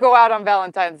We Day. don't go out on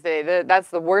Valentine's Day. That's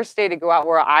the worst day to go out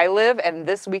where I live. And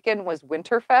this weekend was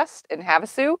Winterfest in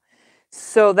Havasu.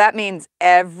 So that means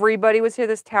everybody was here.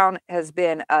 This town has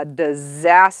been a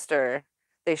disaster.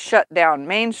 They shut down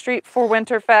Main Street for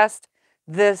Winterfest.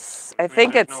 This, I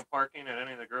think There's it's. no parking at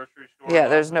any of the grocery stores. Yeah,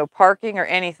 there's no parking or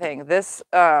anything. This,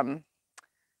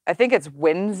 I think it's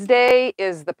Wednesday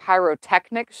is the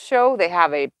pyrotechnics show. They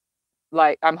have a,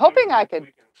 like, I'm hoping I could.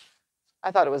 Weekend.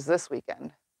 I thought it was this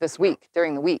weekend, this week,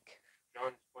 during the week.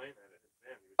 John's playing at it.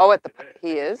 Man, Oh, at the, today.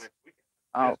 he is?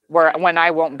 Oh, Yes, where, today. when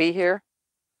I won't be here?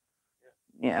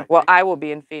 Yeah, well, I will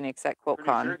be in Phoenix at Pretty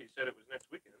QuiltCon. sure he said it was next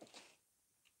weekend.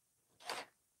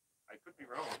 I could be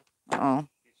wrong. Oh,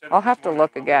 He said it I'll this have to morning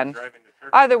look when we were again. driving to church.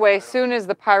 Either way, I don't soon as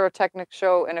the pyrotechnics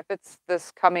show, and if it's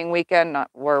this coming weekend, not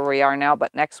where we are now,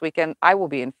 but next weekend, I will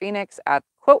be in Phoenix at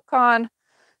QuiltCon.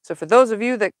 So for those of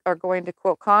you that are going to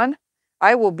QuiltCon,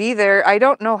 I will be there. I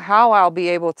don't know how I'll be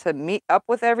able to meet up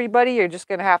with everybody. You're just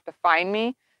going to have to find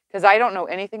me because I don't know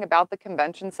anything about the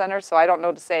convention center. So I don't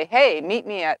know to say, hey, meet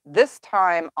me at this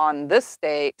time on this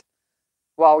date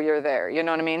while you're there. You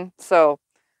know what I mean? So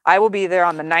I will be there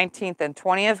on the 19th and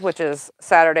 20th, which is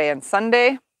Saturday and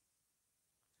Sunday.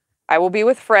 I will be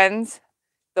with friends.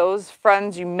 Those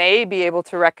friends you may be able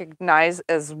to recognize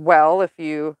as well if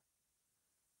you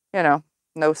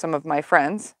know some of my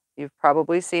friends. You've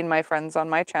probably seen my friends on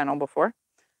my channel before.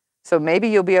 So maybe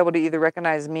you'll be able to either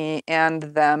recognize me and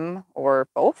them or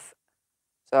both.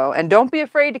 So, and don't be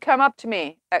afraid to come up to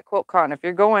me at QuiltCon. If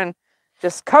you're going,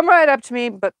 just come right up to me,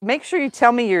 but make sure you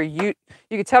tell me you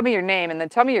can tell me your name and then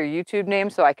tell me your YouTube name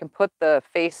so I can put the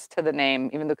face to the name,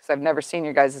 even though because I've never seen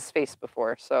your guys' face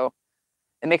before. So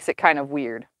it makes it kind of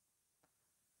weird.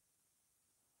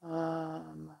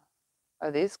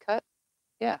 Are these cut?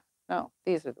 Yeah. No,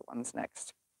 these are the ones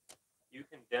next. You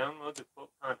can download the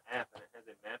QuiltCon app and it has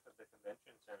a map of the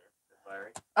convention center,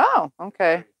 Larry. Oh,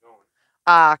 okay.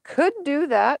 Could do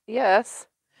that, yes.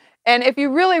 And if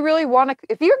you really, really want to,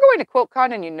 if you're going to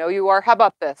QuiltCon and you know you are, how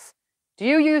about this? Do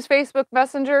you use Facebook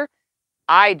Messenger?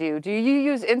 I do. Do you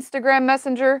use Instagram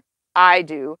Messenger? I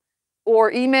do.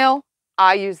 Or email?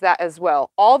 I use that as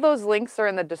well. All those links are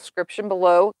in the description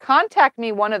below. Contact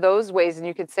me one of those ways and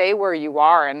you could say where you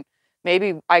are and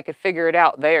maybe I could figure it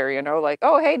out there, like,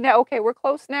 oh, hey, now, okay, we're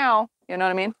close now. You know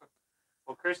what I mean?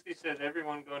 Well, Christy says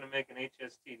everyone going to make an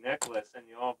HST necklace and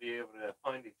you'll all be able to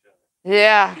find each other.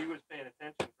 Yeah. She was paying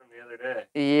attention from the other day.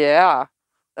 Yeah,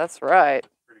 that's right.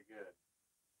 That's pretty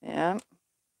good. Yeah.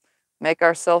 Make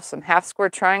ourselves some half square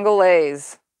triangle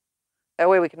lays. That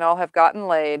way we can all have gotten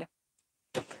laid.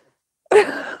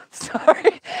 Sorry.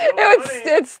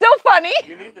 It's still funny.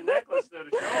 You need the necklace though to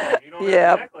show them. You don't Yep.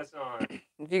 have the necklace on.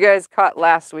 If you guys caught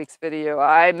last week's video,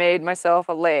 I made myself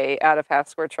a lay out of half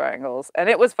square triangles. And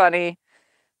it was funny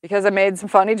because I made some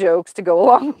funny jokes to go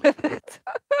along with it.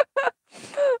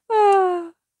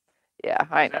 Yeah,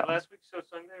 I know. Was that last week's So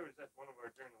Sunday or was that one of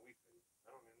our during the week?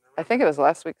 I don't remember. I think it was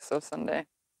last week's So Sunday.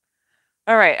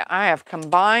 All right, I have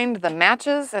combined the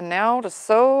matches and now to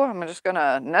sew, I'm just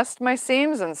gonna nest my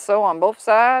seams and sew on both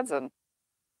sides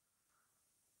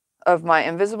of my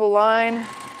invisible line.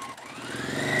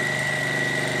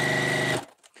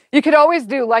 You could always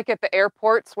do like at the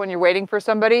airports when you're waiting for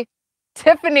somebody,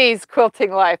 Tiffany's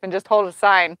Quilting Life, and just hold a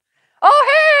sign. Oh,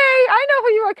 hey, I know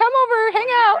who you are. Come over, hang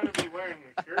out. You're going to be wearing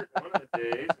your shirt one of the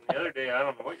days, and the other day I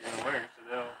don't know what you're going to wear.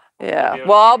 So yeah,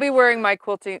 well, I'll be wearing my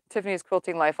Tiffany's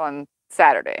Quilting Life on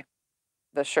Saturday.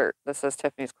 The shirt that says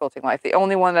Tiffany's Quilting Life. The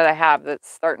only one that I have that's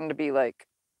starting to be like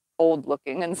old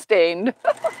looking and stained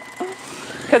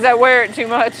because I wear it too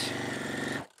much.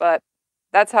 But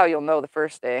that's how you'll know the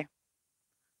first day.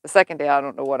 The second day, I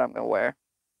don't know what I'm going to wear.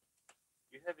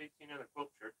 You have 18 other quilt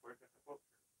shirts. Where's the quilt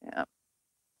shirt? Yeah.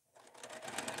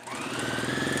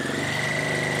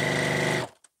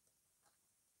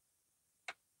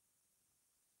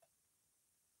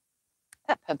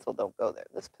 That pencil don't go there.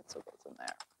 This pencil goes in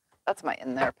there. That's my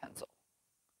in there pencil.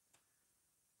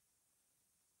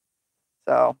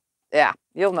 So, yeah,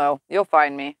 you'll know. You'll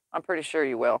find me. I'm pretty sure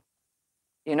you will.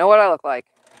 You know what I look like.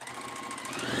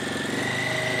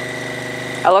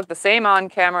 I look the same on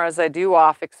camera as I do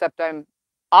off, except I'm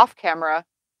off camera.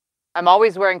 I'm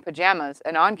always wearing pajamas,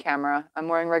 and on camera, I'm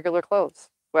wearing regular clothes.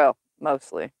 Well,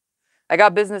 mostly. I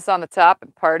got business on the top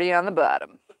and party on the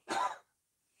bottom. Make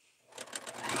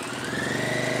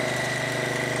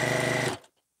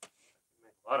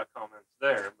a lot of comments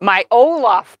there. My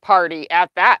Olaf party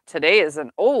at that. Today is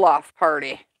an Olaf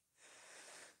party.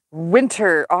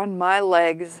 Winter on my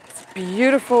legs. It's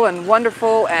beautiful and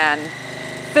wonderful and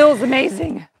feels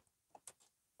amazing.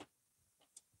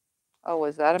 Oh,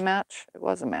 was that a match? It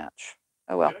was a match.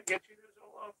 Oh well. Did I get you those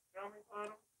Olaf comic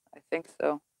bottoms? I think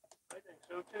so. I think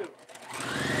so too.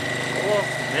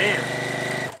 Olaf, man.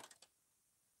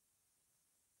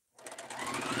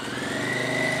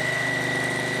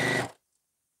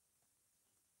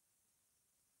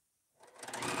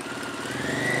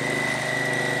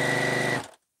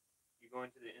 You going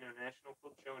to the International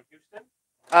Quilt Show in Houston?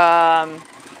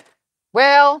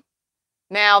 Well,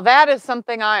 now that is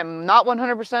something I'm not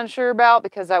 100% sure about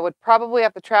because I would probably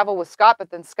have to travel with Scott, but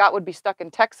then Scott would be stuck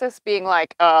in Texas being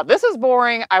like, this is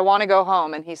boring. I want to go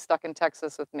home. And he's stuck in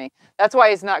Texas with me. That's why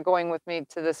he's not going with me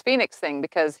to this Phoenix thing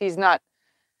because he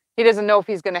doesn't know if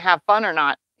he's going to have fun or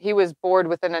not. He was bored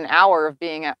within an hour of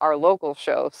being at our local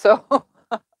show. So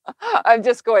I'm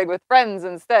just going with friends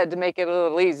instead to make it a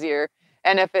little easier.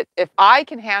 And if I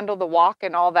can handle the walk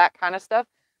and all that kind of stuff,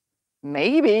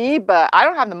 maybe, but I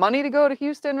don't have the money to go to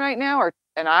Houston right now,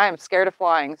 and I am scared of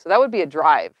flying. So that would be a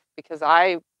drive because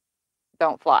I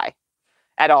don't fly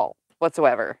at all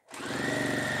whatsoever.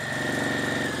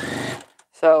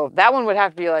 So that one would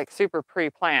have to be like super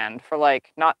pre-planned for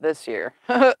like not this year.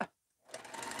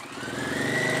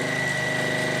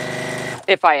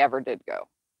 If I ever did go.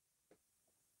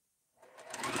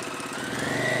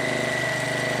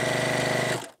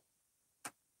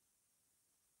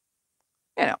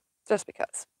 You know, just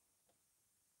because.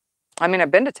 I mean, I've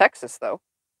been to Texas though.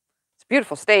 It's a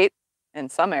beautiful state in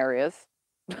some areas.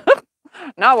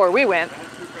 Not where we went.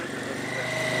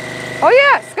 Oh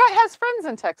yeah, Scott has friends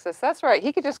in Texas. That's right.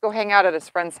 He could just go hang out at his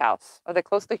friend's house. Are they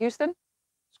close to Houston?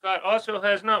 Scott also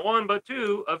has not one but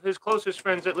two of his closest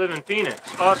friends that live in Phoenix.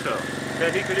 Also,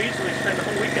 that he could easily spend the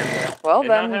whole weekend there. Well, and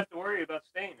then not have to worry about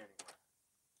staying anywhere.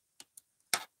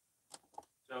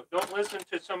 So don't listen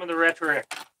to some of the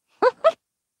rhetoric.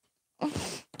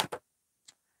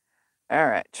 All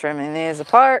right, trimming these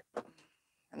apart,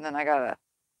 and then I gotta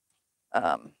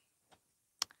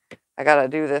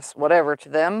do this whatever to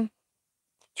them.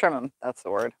 Trim them. That's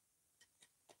the word.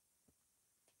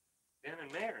 Dan and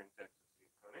Mayor in Texas,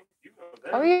 honey. You know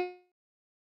that. Oh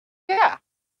yeah.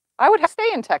 I would stay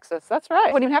in Texas. That's right.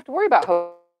 I wouldn't even have to worry about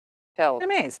hotels.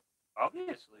 Amazing.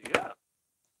 Obviously, yeah.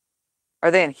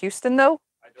 Are they in Houston though?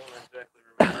 I don't exactly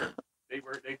remember.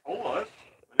 They told us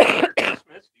when they were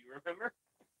Christmas. Do you remember?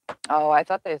 Oh, I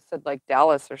thought they said like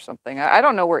Dallas or something. I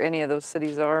don't know where any of those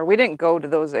cities are. We didn't go to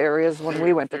those areas when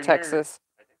we went to Texas.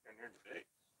 I think they're near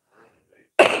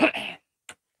the base.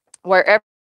 Wherever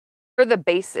the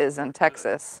base is in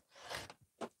Texas,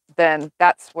 then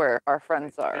that's where our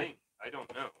friends are. I don't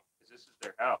know, because this is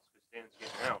their house, because Dan's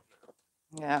getting out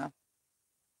now.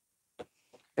 Yeah.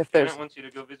 If there's... Dan wants you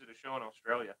to go visit a show in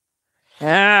Australia.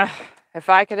 Yeah. If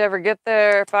I could ever get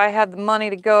there, if I had the money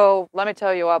to go, let me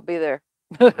tell you, I'll be there.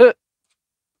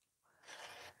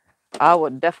 I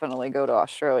would definitely go to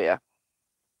Australia.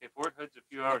 Okay, Fort Hood's a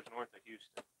few hours north of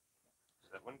Houston, so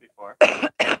that wouldn't be far.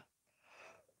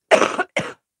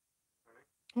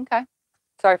 Okay.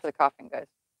 Sorry for the coughing, guys.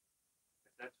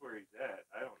 If that's where he's at,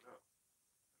 I don't know.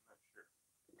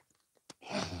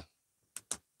 I'm not sure.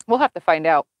 We'll have to find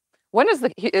out. When is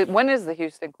the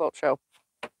Houston Quilt Show?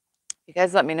 You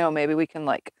guys let me know. Maybe we can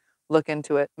like look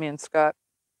into it, me and Scott.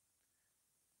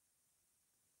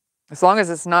 As long as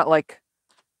it's not like,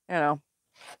 you know.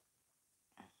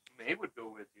 May would go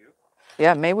with you.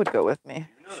 Yeah, May would go with me.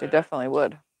 You know She that. definitely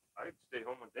would. I'd stay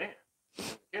home with Dan and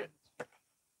the kids.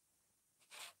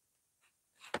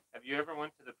 Have you ever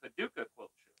went to the Paducah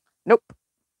Quilt Show? Nope.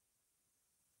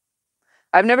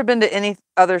 I've never been to any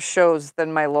other shows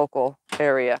than my local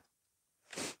area.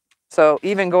 So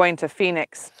even going to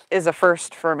Phoenix is a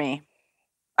first for me.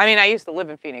 I mean, I used to live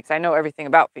in Phoenix. I know everything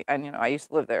about Phoenix. And, you know, I used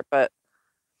to live there, but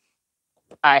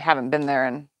I haven't been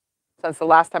there since the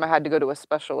last time I had to go to a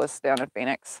specialist down in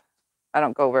Phoenix. I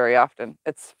don't go very often.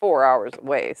 It's 4 hours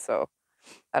away, so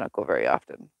I don't go very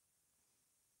often.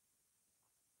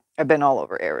 I've been all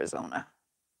over Arizona.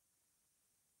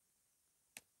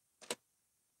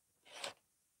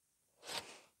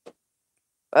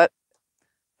 But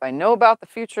if I know about the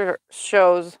future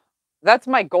shows, that's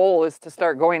my goal, is to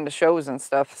start going to shows and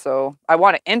stuff. So I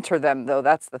want to enter them, though.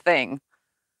 That's the thing.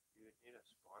 You need a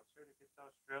sponsor to get to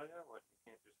Australia? What,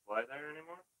 you can't just fly there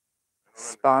anymore?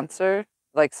 Sponsor?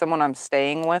 Like someone I'm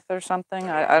staying with or something?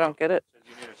 I don't get it. It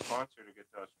says you need a sponsor to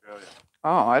get to Australia.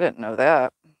 Oh, I didn't know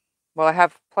that. Well, I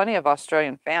have plenty of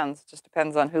Australian fans. It just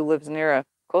depends on who lives near a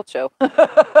quilt show. I don't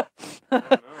know.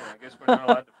 I guess we're not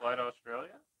allowed to fly to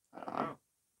Australia? I don't know.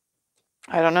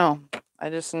 I don't know. I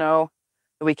just know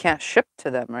that we can't ship to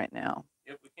them right now.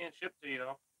 Yep, we can't ship to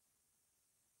y'all.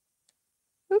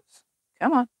 Oops.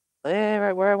 Come on. Lay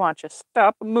right where I want you.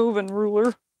 Stop moving,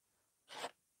 ruler.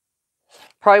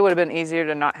 Probably would have been easier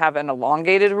to not have an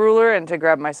elongated ruler and to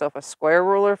grab myself a square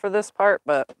ruler for this part,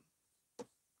 but...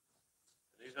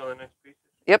 These are the next pieces?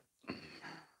 Yep.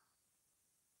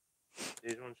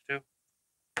 These ones too?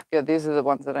 Yeah, these are the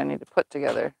ones that I need to put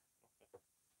together.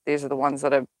 These are the ones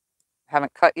that I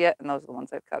haven't cut yet, and those are the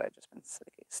ones I've cut. I've just been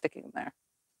sticking them there.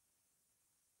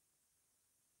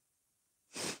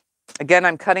 Again,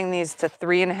 I'm cutting these to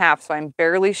 3.5, so I'm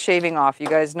barely shaving off. You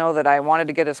guys know that I wanted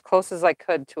to get as close as I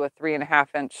could to a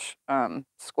 3.5-inch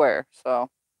square.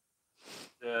 So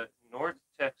the North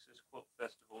Texas Quilt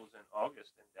Festival is in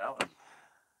August in Dallas.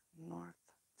 North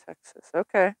Texas.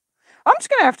 Okay. I'm just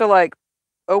gonna have to like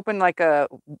open like a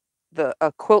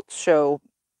quilt show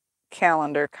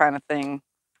calendar kind of thing.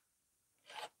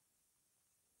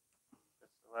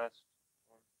 That's the last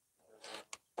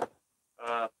one.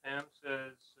 Pam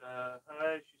says,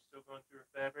 hi, she's still going through her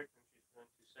fabric and she's going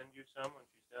to send you some when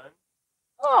she's done.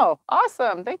 Oh,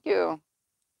 awesome. Thank you.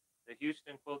 The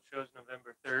Houston Quilt Show is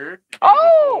November 3rd.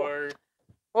 Oh!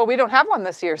 Well, we don't have one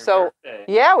this year, so birthday.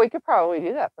 Yeah, we could probably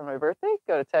do that for my birthday.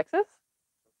 Go to Texas.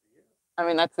 I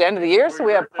mean, that's the end of the year, so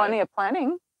we have plenty of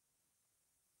planning.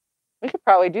 We could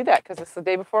probably do that because it's the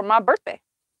day before my birthday.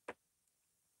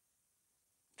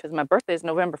 Because my birthday is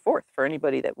November 4th, for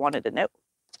anybody that wanted to know.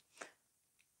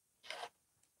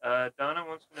 Donna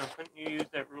wants to know, couldn't you use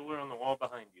that ruler on the wall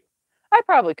behind you? I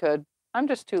probably could. I'm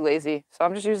just too lazy, so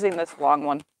I'm just using this long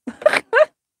one.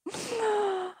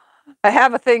 I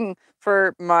have a thing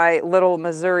for my little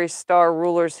Missouri Star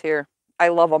rulers here. I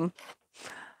love them.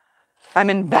 I'm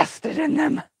invested in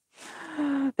them.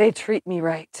 They treat me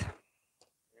right.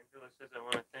 Angela says, I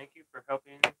want to thank you for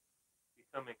helping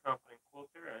become a confident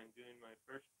quilter. I'm doing my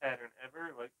first pattern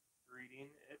ever, like reading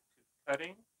it to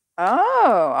cutting.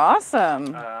 Oh,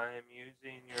 awesome. I'm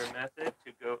using your method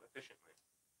to go efficiently.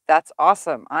 That's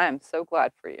awesome. I am so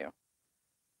glad for you.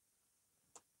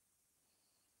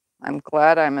 I'm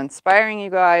glad I'm inspiring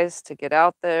you guys to get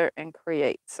out there and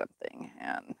create something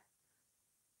and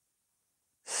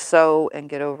sew and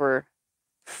get over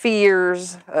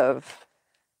fears of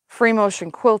free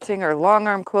motion quilting or long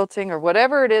arm quilting or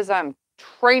whatever it is I'm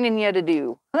training you to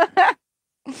do.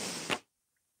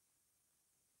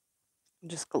 I'm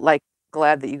just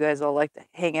glad that you guys all like to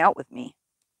hang out with me.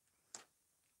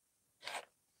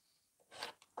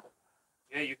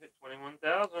 Yeah, you hit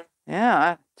 21,000.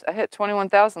 Yeah, I hit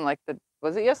 21,000 like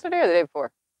was it yesterday or the day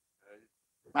before?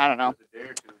 I don't know. It was a day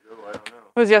or two ago, I don't know.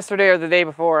 It was yesterday or the day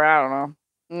before, I don't know.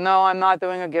 No, I'm not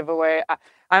doing a giveaway.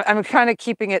 I'm kind of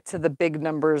keeping it to the big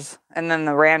numbers and then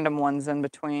the random ones in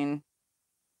between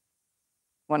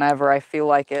whenever I feel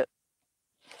like it.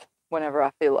 Whenever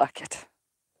I feel like it.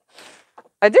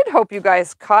 I did hope you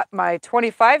guys caught my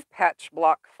 25 patch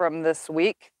block from this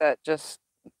week that just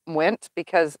went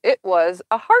because it was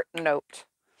a heart note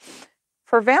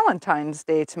for Valentine's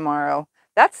Day tomorrow.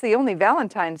 That's the only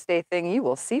Valentine's Day thing you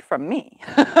will see from me.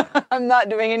 I'm not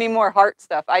doing any more heart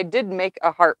stuff. I did make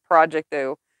a heart project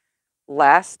though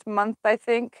last month, I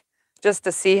think, just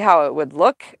to see how it would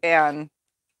look. And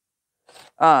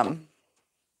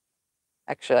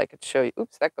actually I could show you.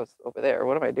 Oops, that goes over there.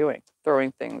 What am I doing?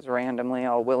 Throwing things randomly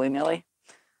all willy-nilly.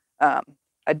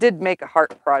 I did make a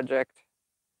heart project.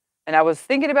 And I was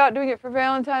thinking about doing it for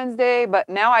Valentine's Day, but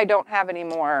now I don't have any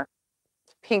more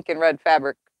pink and red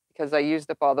fabric because I used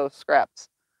up all those scraps.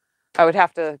 I would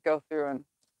have to go through and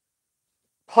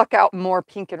pluck out more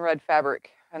pink and red fabric.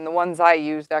 And the ones I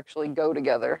used actually go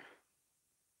together.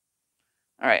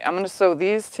 All right, I'm going to sew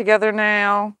these together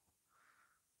now.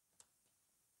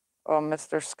 Oh,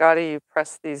 Mr. Scotty, you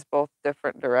press these both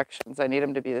different directions. I need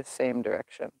them to be the same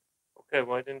direction. Okay,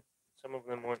 why didn't some of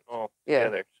them weren't all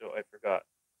together, so I forgot.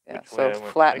 Yeah, so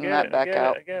flatten that back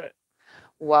out. I get it.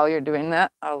 While you're doing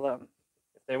that, I'll If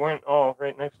they weren't all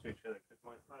right next to each other, because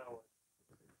my file was.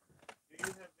 Do you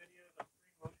have videos of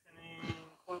free motioning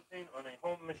quilting on a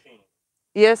home machine?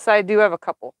 Yes, I do have a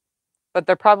couple, but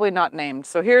they're probably not named.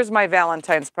 So here's my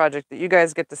Valentine's project that you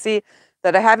guys get to see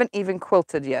that I haven't even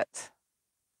quilted yet.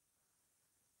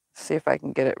 Let's see if I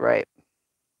can get it right.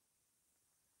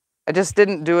 I just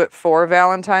didn't do it for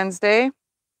Valentine's Day.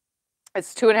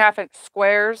 It's 2.5-inch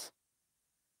squares.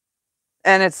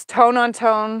 And it's tone on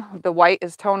tone. The white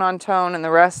is tone on tone, and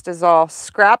the rest is all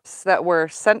scraps that were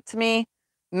sent to me,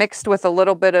 mixed with a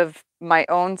little bit of my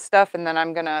own stuff. And then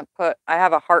I'm gonna I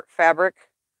have a heart fabric,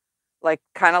 like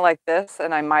kind of like this,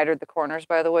 and I mitered the corners,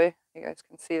 by the way. You guys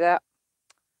can see that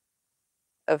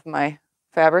of my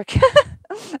fabric.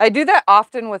 I do that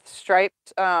often with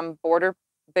striped border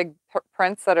big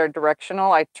prints that are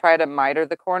directional. I try to miter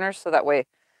the corners so that way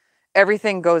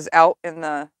everything goes out in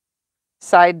the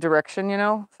side direction, you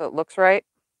know, so it looks right.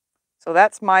 So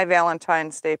that's my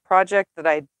Valentine's Day project that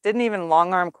I didn't even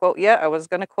long arm quilt yet. I was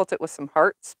going to quilt it with some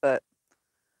hearts, but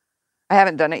I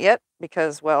haven't done it yet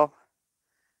because, well,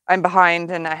 I'm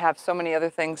behind and I have so many other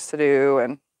things to do.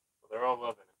 And Well, they're all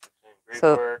loving it. Great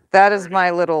so work. that is my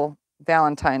little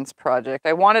Valentine's project.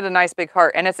 I wanted a nice big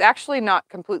heart, and it's actually not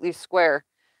completely square.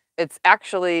 It's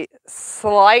actually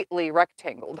slightly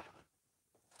rectangled.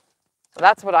 So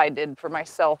that's what I did for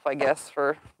myself, I guess,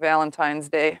 for Valentine's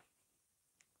Day.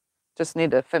 Just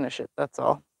need to finish it, that's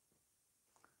all.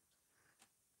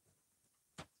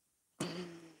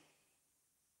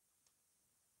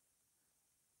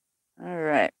 All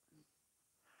right.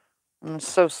 I'm going to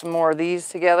sew some more of these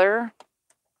together.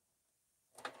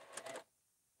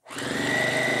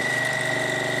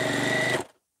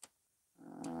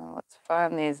 Let's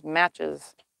find these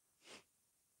matches.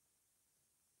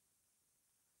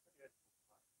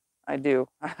 I do.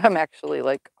 I'm actually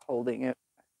like holding it.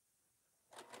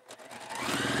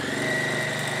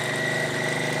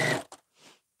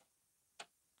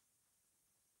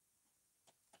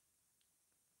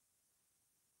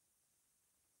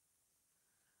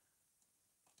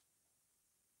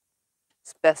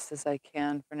 As best as I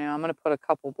can for now. I'm going to put a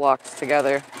couple blocks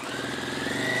together.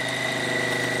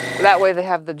 That way they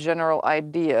have the general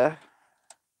idea.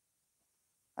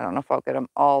 I don't know if I'll get them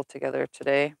all together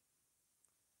today.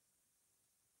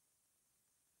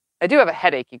 I do have a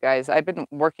headache, you guys. I've been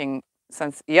working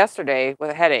since yesterday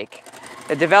with a headache.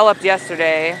 It developed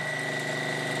yesterday.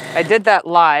 I did that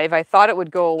live. I thought it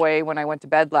would go away when I went to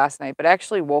bed last night, but I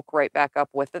actually woke right back up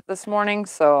with it this morning.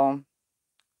 So,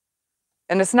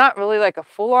 and it's not really like a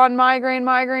full-on migraine,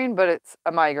 but it's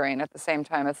a migraine at the same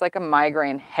time. It's like a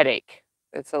migraine headache.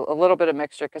 It's a little bit of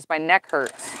mixture because my neck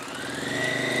hurts.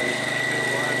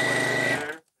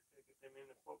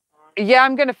 Yeah,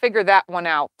 I'm going to figure that one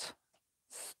out.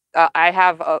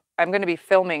 I'm going to be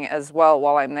filming as well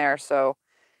while I'm there, so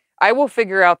I will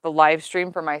figure out the live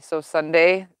stream for my Sew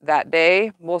Sunday that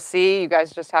day. We'll see. You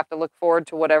guys just have to look forward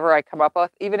to whatever I come up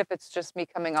with, even if it's just me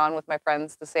coming on with my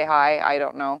friends to say hi. I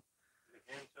don't know.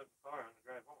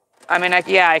 I mean, I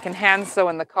can hand sew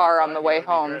in the car on the way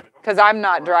home because I'm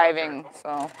not driving.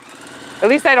 So at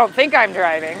least I don't think I'm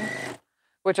driving,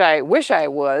 which I wish I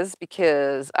was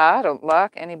because I don't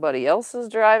like anybody else's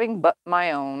driving but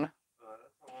my own.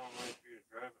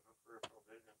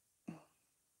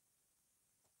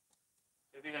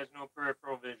 He has no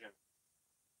peripheral vision.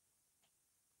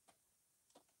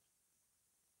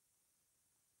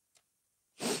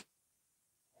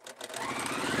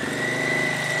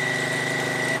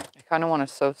 I kind of want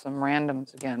to sew some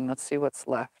randoms again. Let's see what's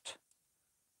left.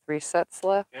 3 sets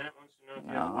left? Janet wants to know if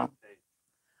you have a web page.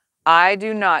 I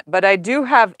do not, but I do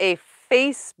have a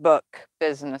Facebook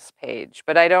business page,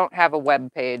 but I don't have a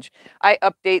web page. I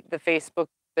update the Facebook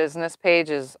business page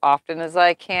as often as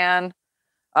I can.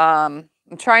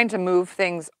 I'm trying to move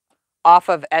things off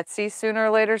of Etsy sooner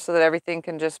or later so that everything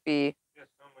can just be... Yes,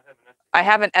 I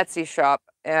have an Etsy shop,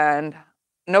 and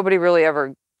nobody really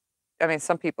ever... I mean,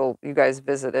 some people, you guys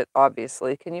visit it,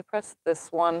 obviously. Can you press this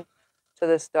one to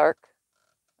this dark?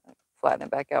 Flatten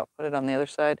it back out. Put it on the other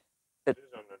side. It is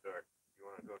on the dark. You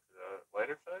want to go to the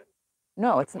lighter side?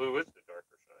 No, the it's... blue is the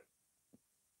darker side.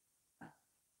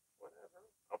 Whatever.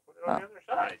 I'll put it on the other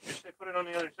side. Just say put it on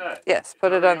the other side. Yes,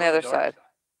 put it on the other side.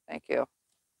 Thank you.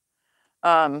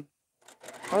 What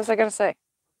was I going to say?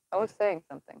 I was saying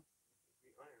something.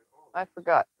 I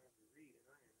forgot.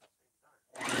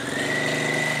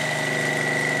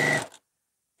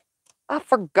 I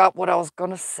forgot what I was going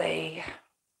to say.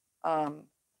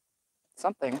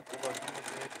 Something.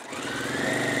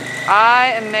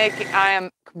 I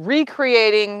am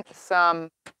recreating some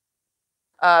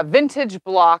vintage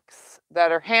blocks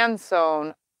that are hand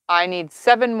sewn. I need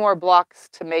 7 more blocks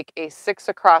to make a 6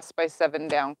 across by 7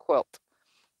 down quilt.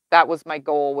 That was my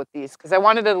goal with these because I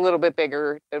wanted it a little bit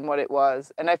bigger than what it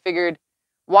was. And I figured,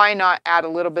 why not add a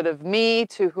little bit of me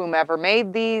to whomever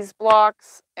made these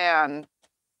blocks and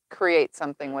create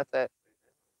something with it.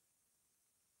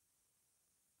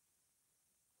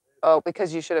 Oh,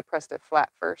 because you should have pressed it flat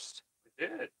first. I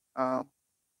did. Oh,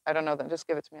 I don't know. Then just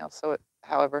give it to me. I'll sew it.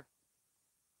 However,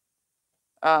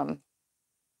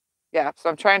 yeah. So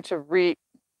I'm trying to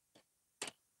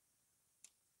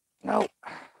No.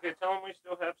 Okay, tell them we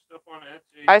still have stuff on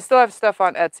Etsy. I still have stuff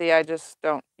on Etsy. I just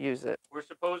don't use it. We're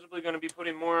supposedly going to be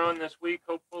putting more on this week,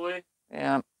 hopefully.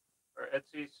 Yeah. Our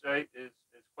Etsy site is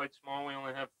quite small. We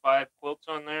only have 5 quilts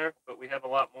on there, but we have a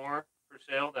lot more for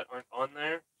sale that aren't on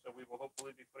there. So we will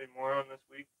hopefully be putting more on this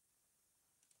week.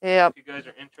 Yeah. If you guys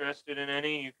are interested in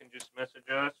any, you can just message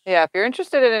us. Yeah, if you're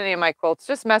interested in any of my quilts,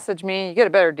 just message me. You get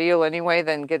a better deal anyway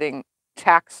than getting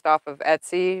taxed off of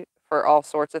Etsy for all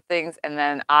sorts of things. And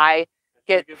then I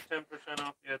get 10%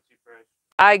 off the Etsy price.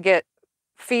 I get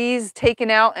fees taken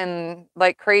out and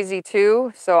like crazy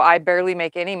too. So I barely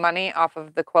make any money off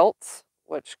of the quilts,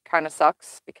 which kind of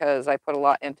sucks because I put a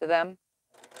lot into them.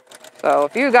 So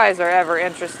if you guys are ever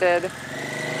interested,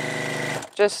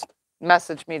 just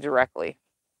message me directly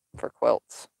for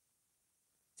quilts.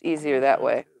 It's easier that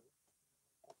way.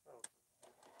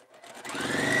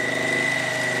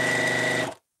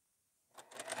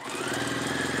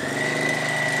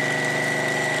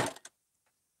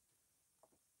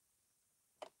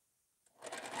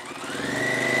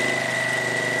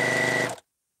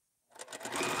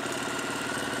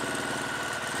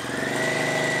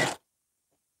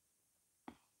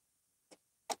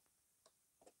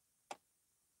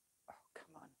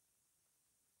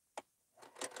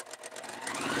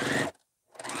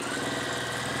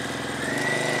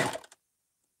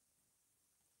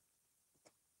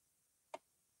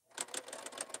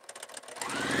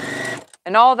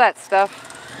 And all that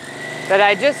stuff that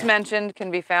I just mentioned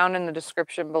can be found in the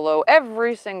description below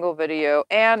every single video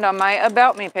and on my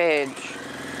About Me page.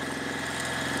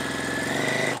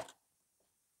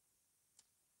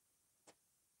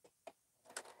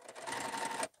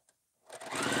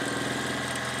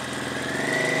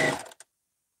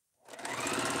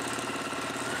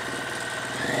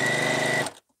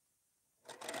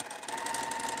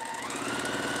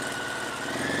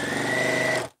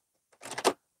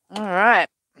 All right.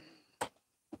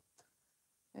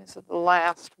 These are the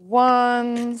last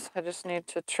ones. I just need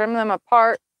to trim them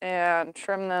apart and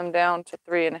trim them down to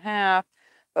 3.5.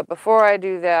 But before I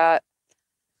do that,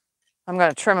 I'm going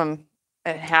to trim them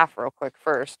in half real quick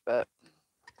first. But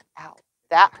ow,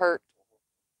 that hurt.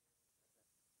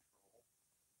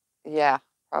 Yeah,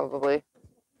 probably. It's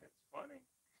funny.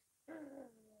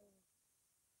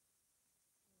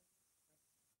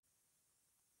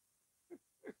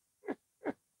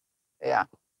 Yeah,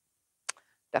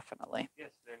 definitely.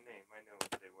 Yes, their name. I know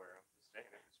what they were. I'm just saying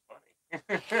it was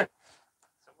funny.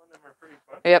 Some of them are pretty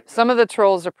funny. Yep, some of the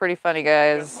trolls are pretty funny,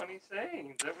 guys. Funny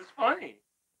sayings. That was funny.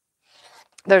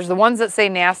 There's the ones that say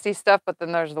nasty stuff, but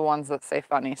then there's the ones that say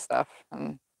funny stuff.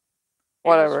 And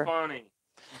whatever. It was funny.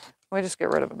 We just get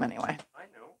rid of them anyway. I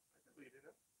know. I deleted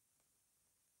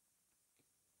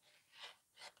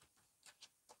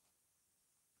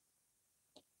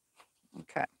it.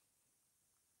 Okay.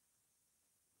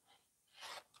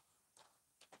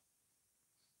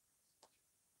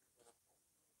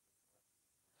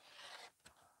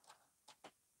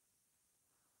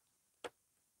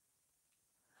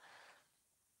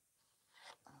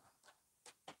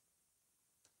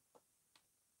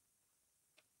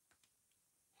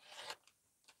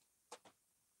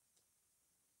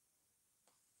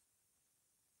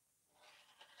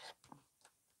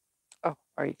 Oh,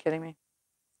 are you kidding me?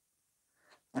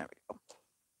 There we go.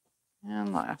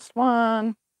 And last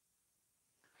one.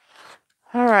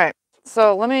 All right.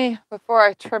 So let me, before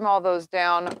I trim all those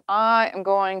down, I am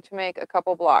going to make a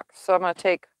couple blocks. So I'm going to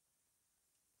take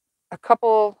a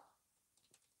couple,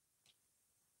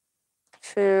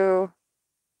 2,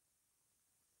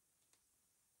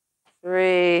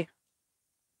 3,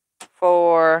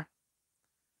 4,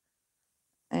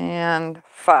 and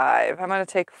 5. I'm going to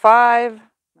take 5.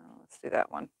 No, let's do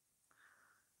that one.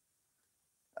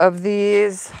 Of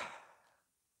these,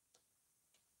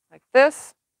 like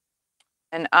this.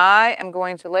 And I am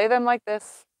going to lay them like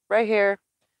this, right here.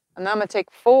 And then I'm going to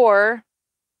take 4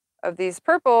 of these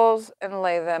purples and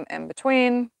lay them in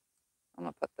between. I'm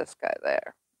going to put this guy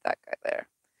there, that guy there.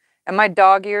 And my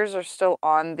dog ears are still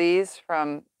on these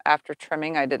from after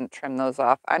trimming. I didn't trim those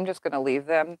off. I'm just going to leave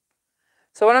them.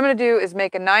 So what I'm going to do is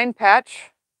make a 9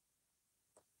 patch.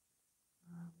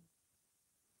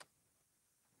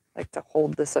 I like to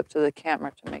hold this up to the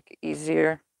camera to make it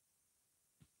easier.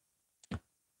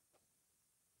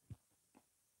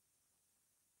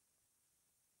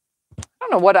 I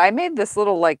don't know what, I made this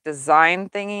little like design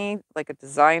thingy, like a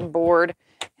design board,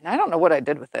 and I don't know what I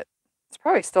did with it. It's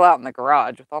probably still out in the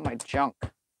garage with all my junk.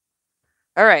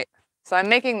 All right, so I'm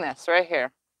making this right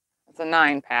here. It's a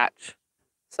 9 patch.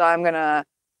 So I'm gonna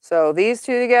sew these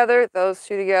 2 together, those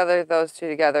 2 together, those 2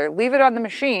 together, leave it on the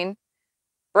machine,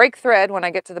 break thread when I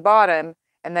get to the bottom,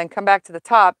 and then come back to the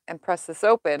top and press this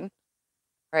open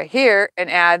right here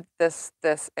and add this,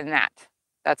 this, and that.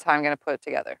 That's how I'm gonna put it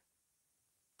together.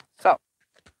 So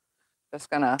just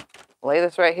gonna lay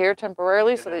this right here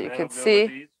temporarily so that you can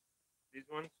see. These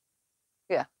ones?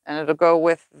 Yeah, and it'll go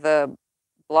with the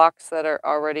blocks that are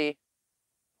already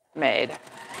made.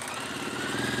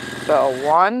 So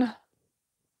 1,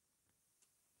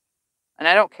 and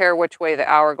I don't care which way the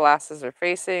hourglasses are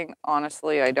facing.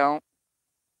 Honestly, I don't.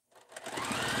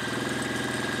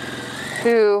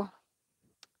 2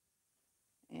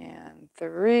 and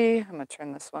 3. I'm gonna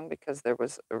turn this one because there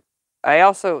was. I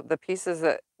also the pieces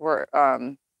that were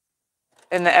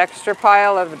in the extra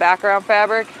pile of the background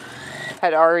fabric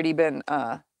had already been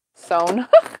sewn.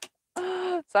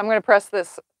 So I'm gonna press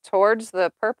this towards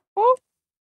the purple.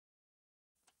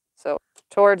 So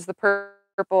towards the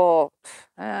purple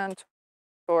and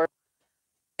toward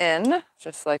in,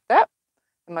 just like that.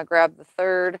 I'm gonna grab the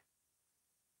third,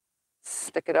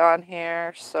 stick it on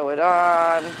here, sew it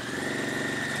on,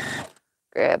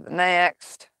 grab the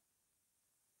next,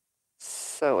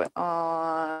 sew it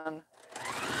on,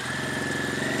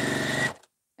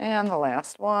 and the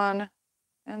last one,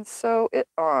 and sew it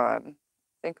on.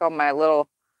 I think all my little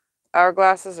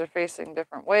hourglasses are facing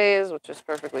different ways, which is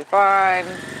perfectly fine.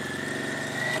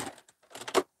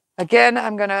 Again,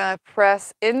 I'm gonna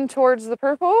press in towards the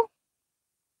purple,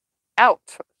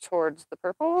 out towards the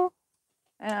purple,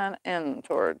 and in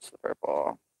towards the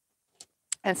purple.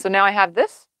 And so now I have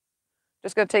this.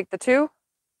 Just gonna take the 2,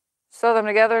 sew them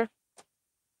together.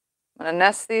 I'm gonna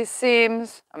nest these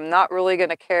seams. I'm not really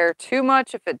gonna care too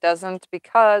much if it doesn't,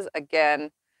 because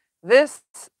again, this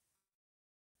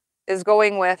is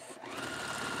going with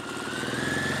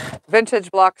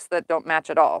vintage blocks that don't match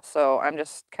at all. So I'm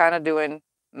just kind of doing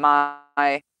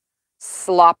my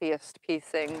sloppiest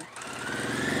piecing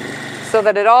so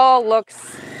that it all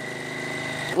looks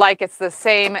like it's the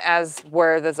same as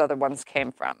where those other ones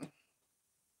came from.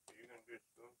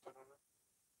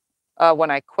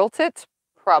 When I quilt it,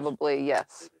 probably,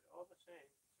 yes.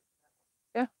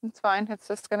 Yeah, it's fine. It's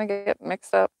just gonna get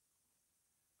mixed up.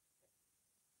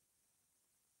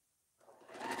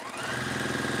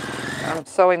 I'm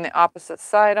sewing the opposite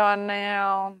side on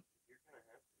now.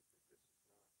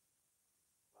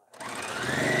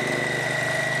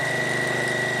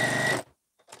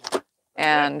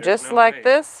 And just like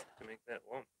this. To make that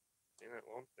lump. See that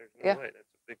lump? There's Yeah. no way.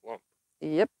 That's a big lump.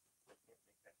 Yep.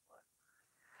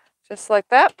 Just like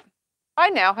that. I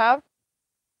now have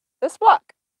this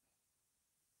block.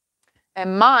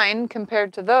 And mine,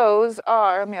 compared to those,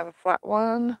 are, let me have a flat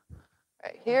one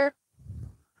right here.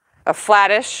 A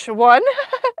flattish one.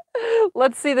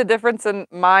 Let's see the difference in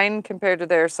mine compared to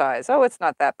their size. Oh, it's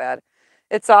not that bad.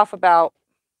 It's off about,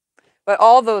 but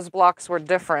all those blocks were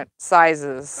different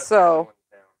sizes. So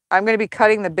I'm going to be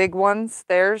cutting the big ones,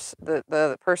 theirs,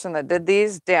 the person that did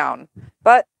these, down.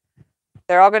 But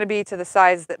they're all going to be to the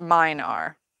size that mine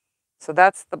are. So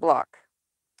that's the block.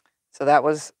 So that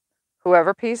was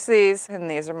whoever pieced these, and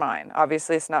these are mine.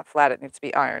 Obviously, it's not flat. It needs to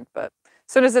be ironed. But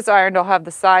as soon as it's ironed, I'll have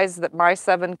the size that my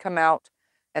 7 come out.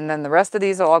 And then the rest of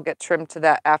these will all get trimmed to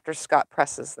that after Scott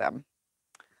presses them.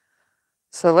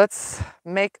 So let's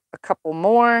make a couple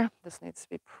more. This needs to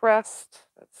be pressed.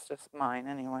 That's just mine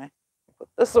anyway. Put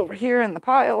this over here in the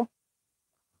pile.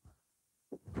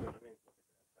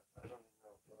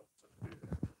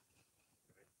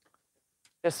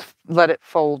 Just let it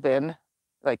fold in,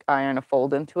 like iron a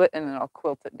fold into it, and then I'll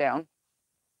quilt it down.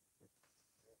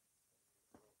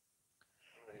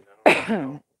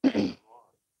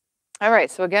 All right,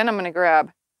 so again, I'm going to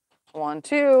grab 1,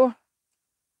 2,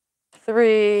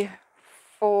 3,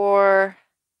 4,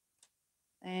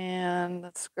 and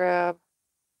let's grab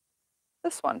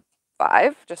this one,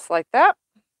 5, just like that.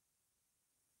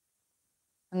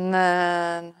 And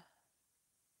then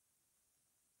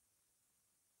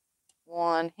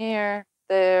 1 here,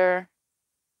 there,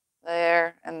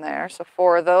 and there. So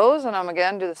 4 of those, and I'm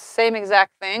again do the same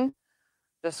exact thing.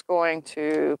 Just going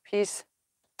to piece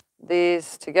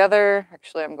these together.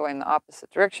 Actually, I'm going the opposite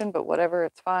direction, but whatever,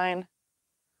 it's fine.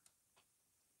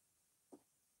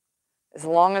 As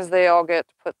long as they all get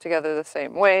put together the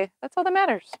same way, that's all that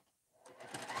matters.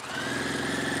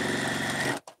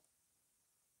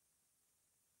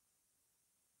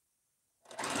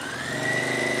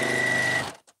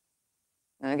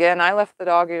 And again, I left the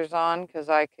dog ears on because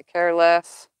I could care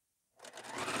less.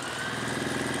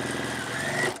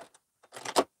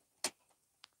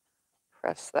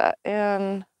 Press that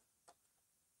in,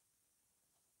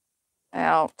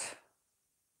 out,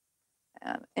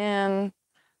 and in.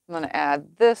 I'm going to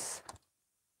add this,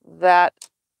 that,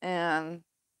 and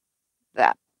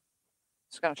that.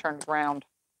 Just going to turn it around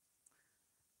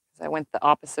because I went the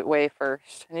opposite way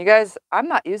first. And you guys, I'm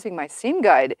not using my seam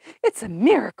guide. It's a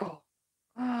miracle.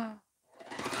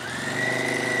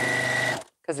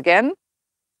 Because again,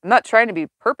 I'm not trying to be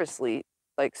purposely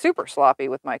like super sloppy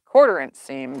with my 1/4"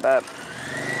 seam, but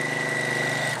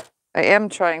I am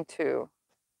trying to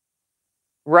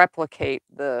replicate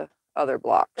the other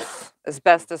blocks as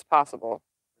best as possible.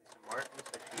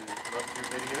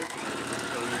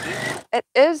 It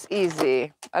is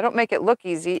easy. I don't make it look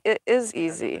easy. It is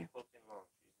easy.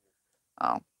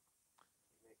 Oh.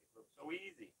 So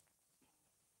easy.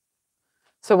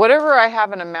 So whatever I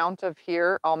have an amount of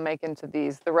here, I'll make into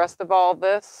these. The rest of all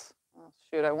this, oh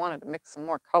shoot, I wanted to mix some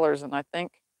more colors in, I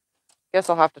think. Guess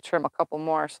I'll have to trim a couple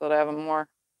more so that I have a more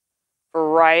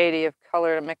variety of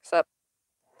color to mix up.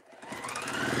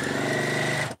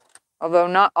 Although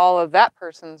not all of that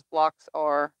person's blocks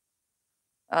are,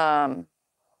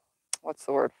 what's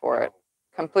the word for it?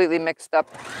 Completely mixed up.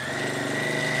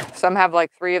 Some have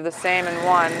like 3 of the same in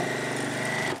one.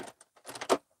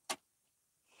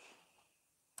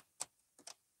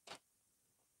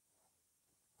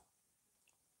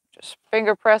 Just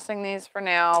finger pressing these for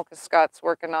now because Scott's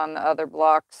working on the other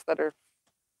blocks that are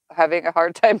having a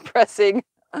hard time pressing.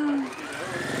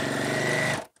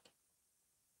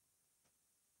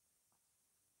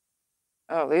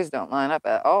 Oh, these don't line up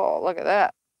at all. Look at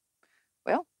that.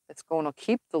 Well, it's going to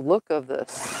keep the look of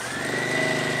this.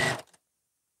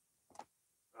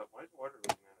 Why is water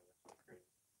leaking out of this? So crazy.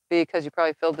 Because you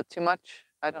probably filled it too much.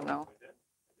 I don't know. I didn't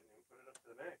even put it up to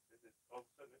the max. It just, all of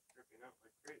a sudden it's dripping out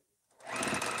like crazy.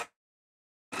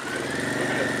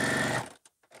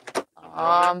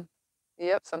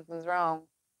 Yep, something's wrong.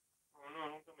 Oh no,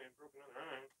 don't tell me it broke another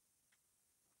iron.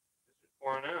 This is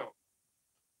pouring out.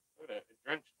 Look at that, it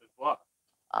drenched the block.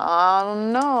 I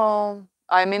don't know.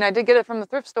 I mean, I did get it from the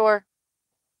thrift store.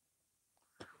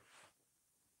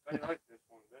 I like this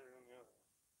one better than the other.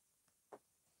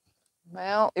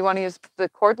 Well, you want to use the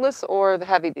cordless or the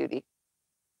heavy duty?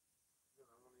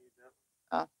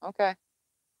 Oh, okay.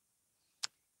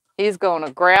 He's going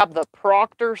to grab the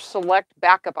Proctor Select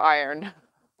backup iron.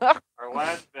 Our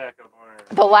last backup iron.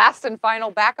 The last and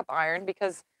final backup iron,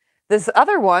 because this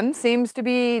other one seems to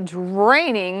be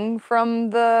draining from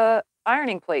the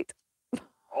ironing plate.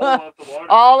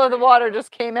 All of the water just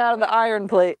came out of the iron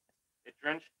plate. It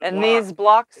drenched the and block. These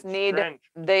blocks It's need drenched.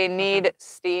 they need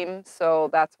steam, so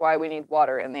that's why we need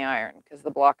water in the iron, because the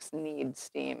blocks need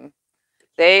steam.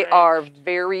 They are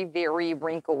very, very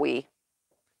wrinkly.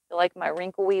 You like my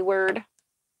wrinkly word?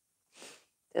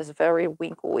 It's very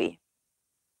wrinkly.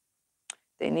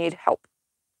 They need help.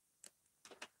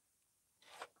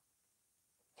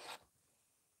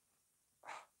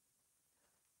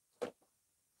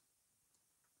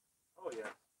 Oh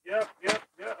yeah. Yep.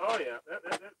 Oh yeah. That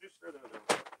just further than that.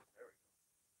 There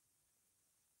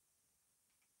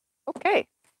we go. Okay.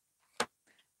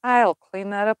 I'll clean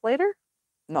that up later.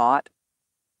 Not.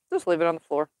 Just leave it on the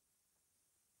floor.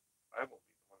 I won't be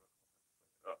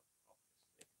the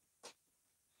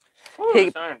one that He-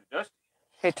 this iron's dusty.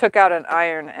 He took out an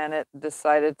iron and it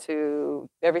decided to,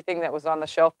 everything that was on the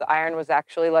shelf, the iron was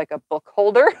actually like a book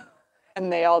holder.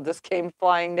 And they all just came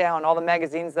flying down. All the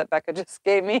magazines that Becca just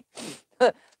gave me,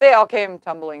 they all came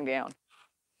tumbling down.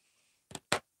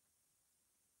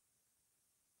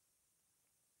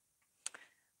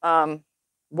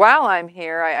 While I'm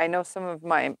here, I know some of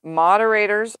my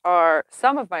moderators are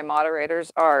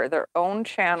their own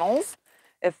channels.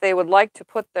 If they would like to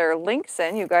put their links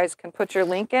in, you guys can put your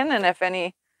link in. And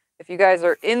if you guys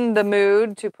are in the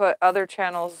mood to put other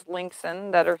channels' links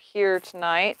in that are here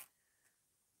tonight,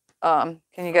 can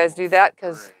you guys do that?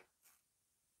 Because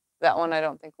that one I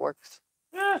don't think works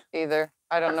either.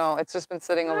 I don't know. It's just been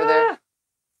sitting over there.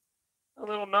 The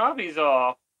little knobby's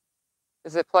off.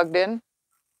 Is it plugged in?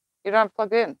 You don't have it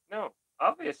plugged in? No,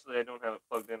 obviously I don't have it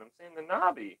plugged in. I'm saying the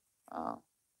knobby. Oh.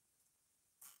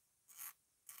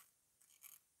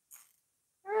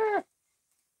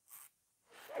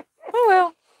 Oh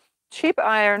well. Cheap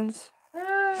irons.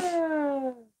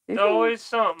 It's always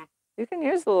something. You can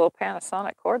use the little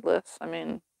Panasonic cordless. I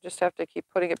mean, just have to keep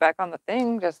putting it back on the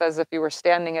thing, just as if you were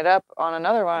standing it up on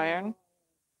another iron.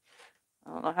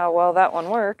 I don't know how well that one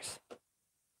works.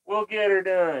 We'll get her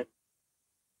done.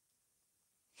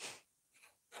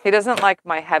 He doesn't like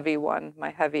my heavy one, my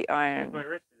heavy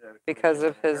iron, because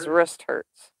of his wrist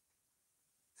hurts.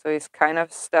 So he's kind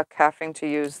of stuck having to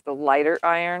use the lighter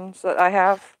irons that I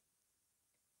have.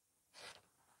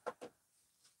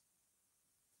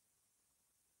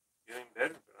 Getting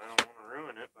better, but I don't want to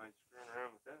ruin it by screwing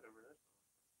around with that over this.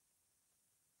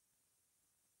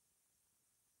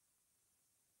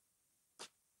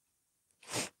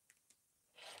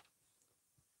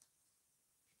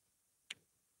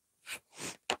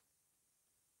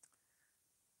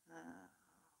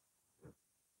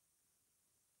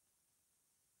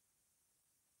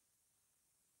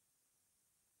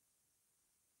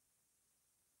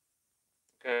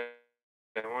 Okay.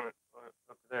 I want it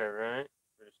up there, right?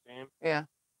 For the steam? Yeah.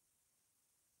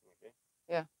 Okay.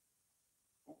 Yeah.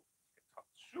 Ooh, it's hot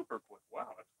super quick.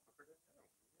 Wow, that's quicker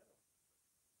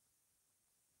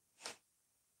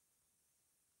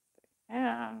than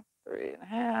that. Yeah.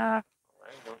 3.5. I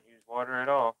don't use water at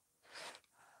all.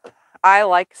 I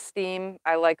like steam.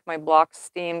 I like my blocks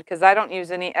steamed because I don't use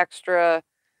any extra,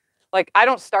 like I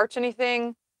don't starch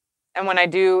anything. And when I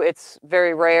do, it's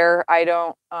very rare. I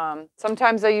don't,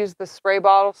 sometimes I use the spray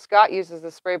bottle. Scott uses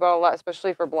the spray bottle a lot,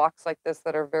 especially for blocks like this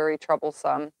that are very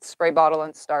troublesome. Spray bottle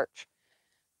and starch.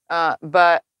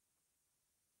 But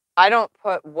I don't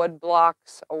put wood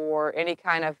blocks or any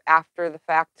kind of after the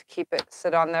fact to keep it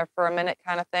sit on there for a minute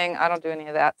kind of thing. I don't do any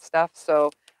of that stuff.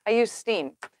 So I use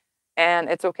steam. And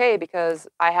it's okay because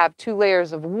I have 2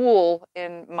 layers of wool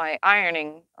in my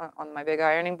ironing, on my big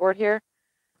ironing board here.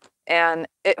 And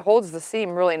it holds the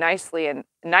seam really nicely. And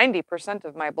 90%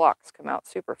 of my blocks come out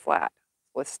super flat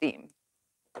with steam.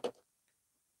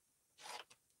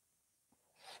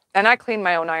 And I clean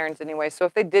my own irons anyway. So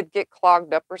if they did get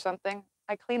clogged up or something,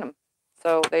 I clean them.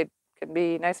 So they can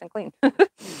be nice and clean.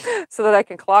 So that I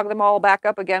can clog them all back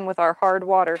up again with our hard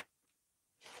water.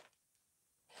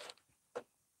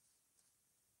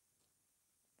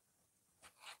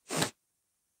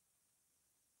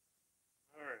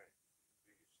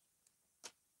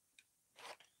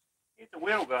 He's a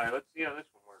wheel guy. Let's see how this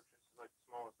one works. This is like the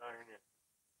smallest iron yet.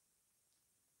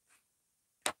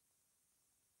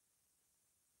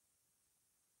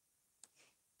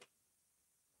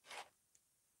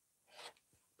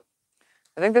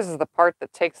 I think this is the part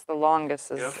that takes the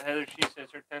longest. Yep, Heather, she says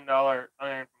her $10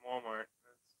 iron from Walmart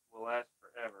will last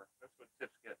forever. That's what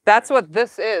Tip's getting. That's what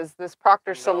this is. This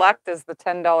Proctor $10. Select is the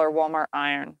 $10 Walmart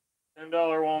iron. $10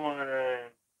 Walmart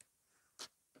iron.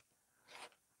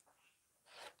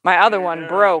 My other one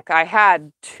broke. I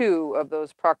had 2 of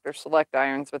those Proctor Select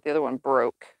irons, but the other one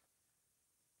broke.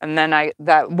 And then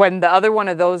when the other one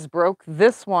of those broke,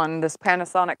 this one, this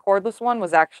Panasonic cordless one,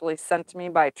 was actually sent to me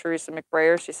by Teresa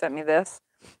McBrayer. She sent me this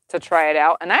to try it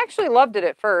out. And I actually loved it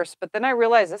at first, but then I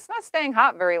realized it's not staying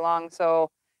hot very long.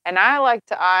 So, and I like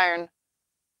to iron.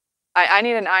 I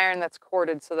need an iron that's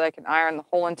corded so that I can iron the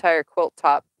whole entire quilt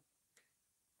top.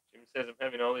 Jim says I'm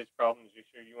having all these problems. You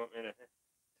sure you want me to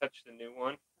touch the new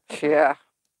one? Yeah.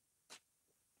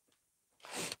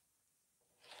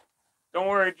 Don't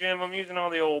worry, Jim. I'm using all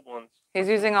the old ones. He's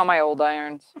using all my old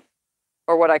irons,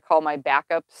 or what I call my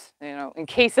backups, you know, in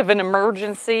case of an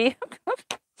emergency.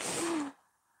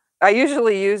 I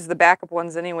usually use the backup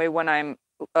ones anyway when I'm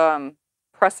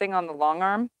pressing on the long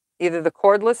arm, either the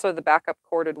cordless or the backup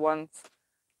corded ones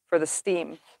for the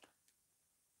steam.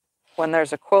 When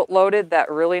there's a quilt loaded that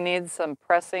really needs some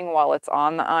pressing while it's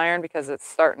on the iron because it's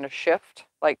starting to shift,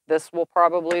 like this will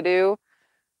probably do.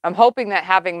 I'm hoping that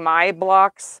having my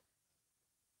blocks,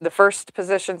 the first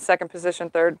position, second position,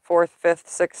 third, fourth, fifth,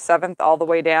 sixth, seventh, all the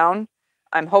way down,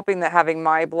 I'm hoping that having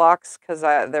my blocks, because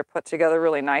they're put together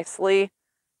really nicely,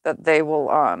 that they will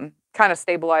kind of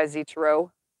stabilize each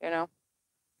row, you know.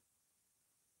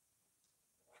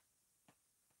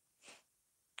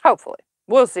 Hopefully.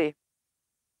 We'll see.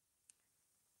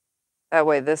 That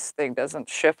way this thing doesn't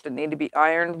shift and need to be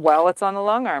ironed while it's on the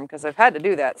long arm, because I've had to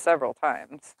do that several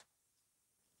times.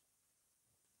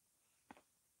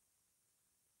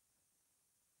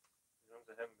 The ones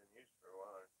that haven't been used for a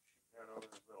while are shooting out all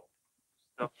this little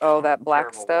stuff. Oh, that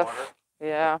black stuff? Water.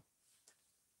 Yeah.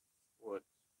 What?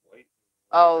 White?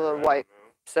 Oh, the white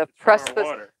stuff. Press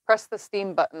the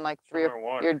steam button like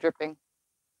you're dripping.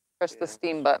 Press the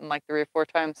steam button like 3 or 4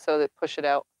 times so that push it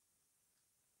out.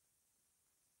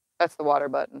 That's the water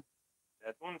button.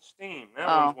 That one's steam. That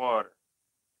one's water.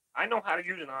 I know how to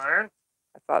use an iron.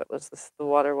 I thought it was the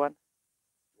water one.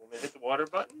 You want me to hit the water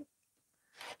button?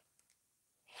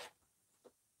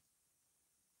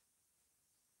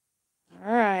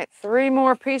 All right, 3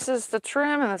 more pieces to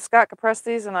trim, and then Scott can press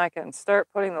these, and I can start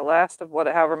putting the last of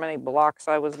however many blocks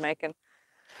I was making.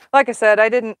 Like I said, I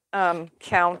didn't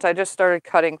count. I just started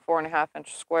cutting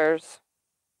 4.5-inch squares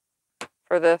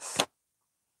for this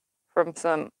from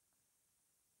some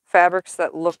fabrics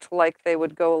that looked like they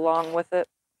would go along with it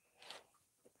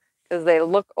because they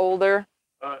look older.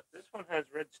 This one has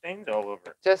red stains all over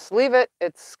it. Just leave it.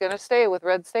 It's going to stay with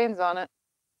red stains on it.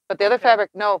 But the other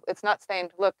fabric, no, it's not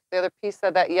stained. Look, the other piece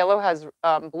that yellow has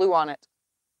blue on it.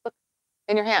 Look,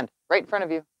 in your hand, right in front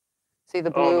of you. See the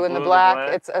blue and the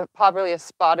black? It's probably a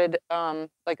spotted,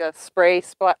 like a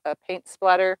paint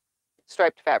splatter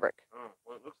striped fabric. Oh,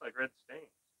 well, it looks like red stains.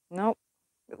 Nope.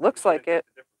 It looks like it.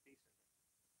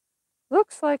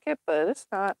 Looks like it, but it's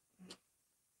not.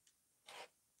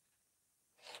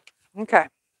 Okay.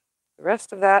 The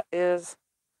rest of that is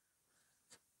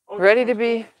ready to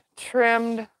be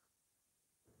trimmed.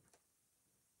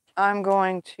 I'm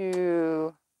going to... There's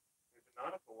a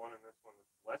nautical one in this one.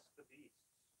 Bless the beast.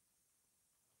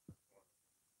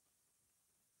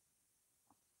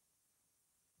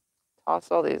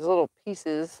 toss all these little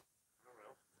pieces.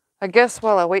 I guess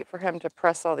while I wait for him to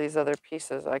press all these other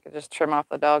pieces, I could just trim off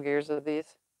the dog ears of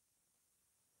these.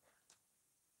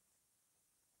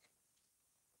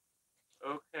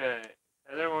 Okay.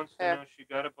 Heather wants to know she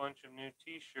got a bunch of new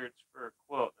t-shirts for a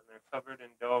quilt and they're covered in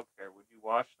dog hair. Would you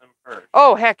wash them first?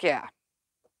 Oh, heck yeah.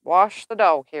 Wash the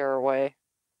dog hair away.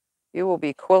 You will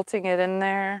be quilting it in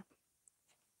there.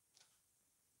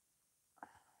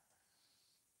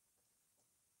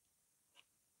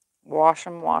 Wash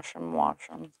them, wash them, wash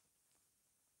them.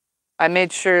 I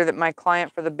made sure that my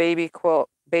client for the baby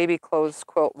clothes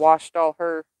quilt washed all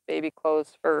her baby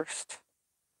clothes first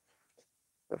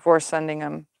before sending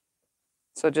them.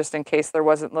 So just in case there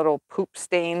wasn't little poop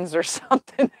stains or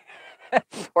something,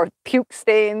 or puke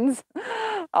stains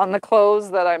on the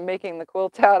clothes that I'm making the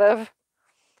quilt out of.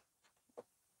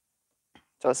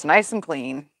 So it's nice and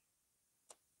clean.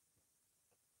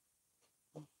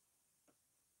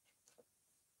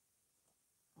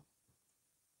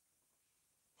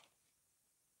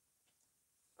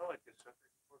 I like this sucker.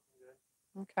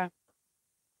 Okay.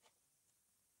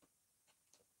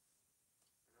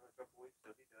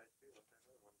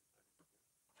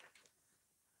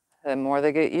 The more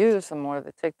they get used, the more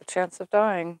they take the chance of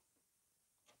dying.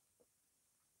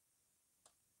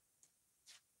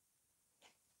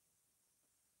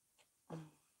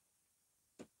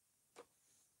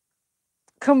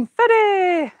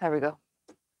 Confetti! There we go.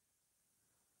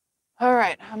 All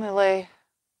right, I'm going to lay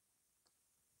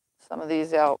some of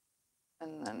these out,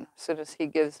 and then as soon as he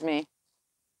gives me...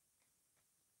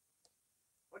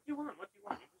 What do you want? What do you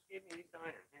want? You just gave me these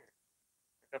iron here.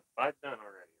 I got 5 done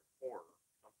already, or 4 or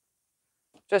something.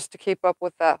 Just to keep up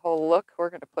with that whole look, we're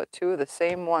going to put 2 of the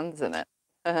same ones in it.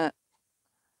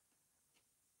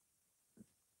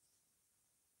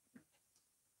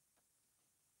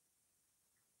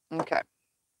 Okay,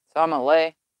 so I'm going to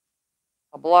lay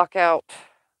a block out.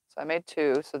 So I made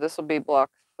 2, so this will be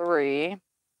block 3. Here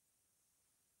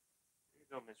you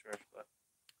go, Miss Rushcliffe.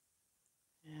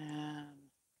 And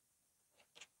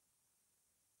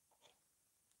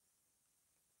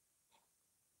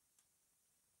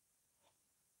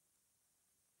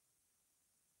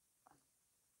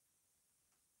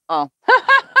oh,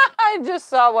 I just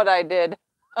saw what I did.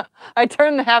 I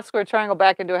turned the half square triangle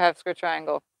back into a half square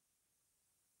triangle.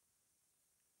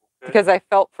 Okay. Because I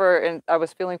felt and I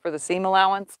was feeling for the seam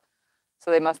allowance.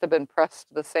 So they must have been pressed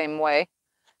the same way.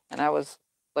 And I was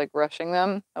like rushing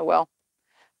them. Oh well.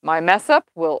 My mess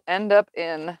up will end up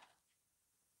in...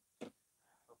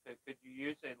 Okay, could you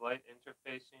use a light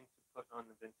interfacing to put on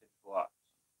the vintage blocks?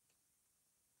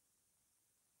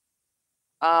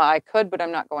 I could, but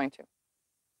I'm not going to.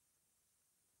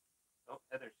 Oh,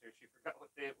 Heather's here. She forgot what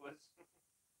day it was.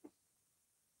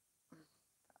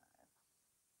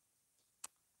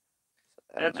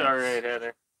 That's all right,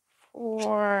 Heather.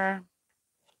 4,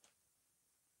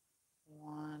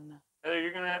 1. Heather,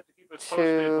 you're going to have to keep us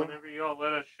posted whenever y'all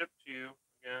let us ship to you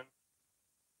again.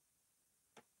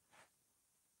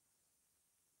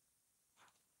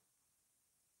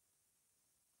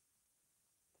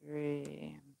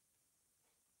 Three.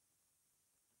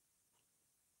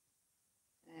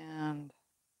 And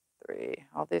 3.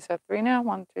 All these have 3 now.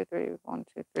 1, 2, 3. 1,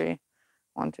 2, 3.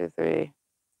 1, 2, 3.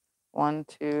 1,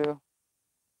 2,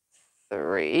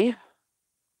 3.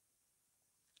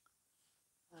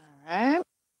 All right.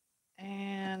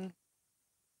 And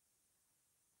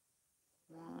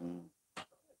 1,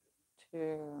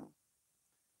 2,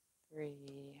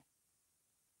 3,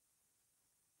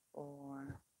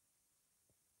 4.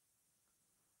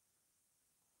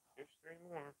 Here's 3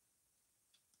 more.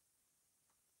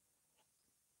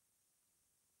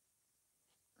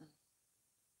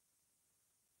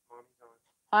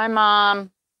 Hi,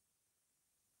 Mom.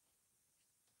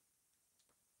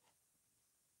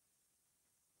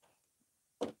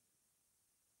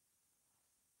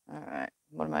 All right.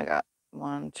 What am I got?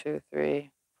 1, 2,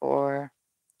 3, 4.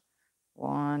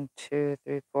 1, 2,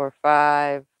 3, 4,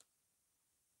 5.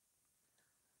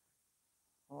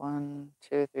 1,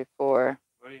 2, 3, 4.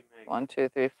 What do you make? 1, 2,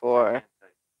 3, 4.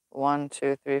 1,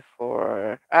 2, 3,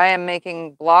 4. I am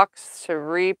making blocks to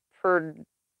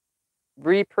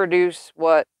reproduce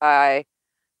what I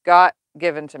got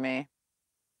given to me.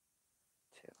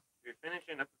 You're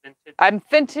finishing up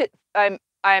vintage.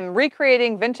 I'm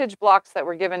recreating vintage blocks that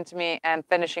were given to me and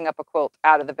finishing up a quilt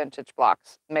out of the vintage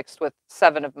blocks, mixed with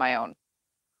 7 of my own.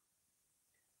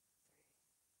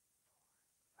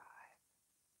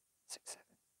 6, 7.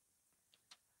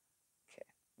 Okay,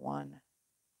 1,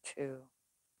 2.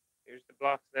 Here's the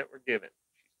blocks that were given.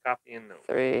 She's copying those.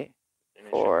 3,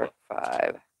 4,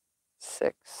 5,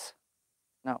 6.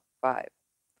 No, 5.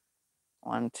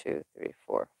 1, 2, 3,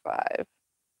 4, 5.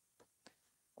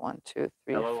 1, 2,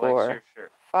 3, Hello, 4, likes your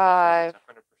shirt. 5. That's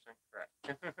 100%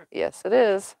 correct. Yes, it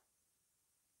is.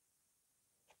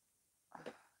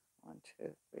 1,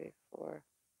 2, 3, 4,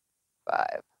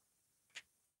 5.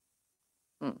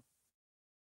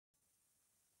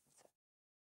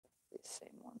 These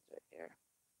same ones right here.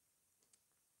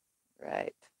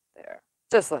 Right there.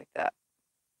 Just like that.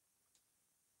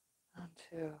 1,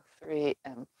 2, 3,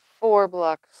 and 4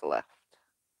 blocks left.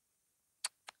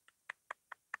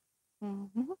 I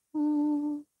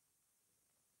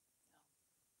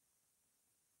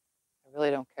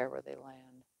really don't care where they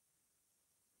land.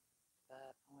 But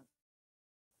I want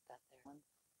that there. 1,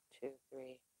 2,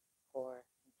 3, 4,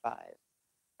 and 5.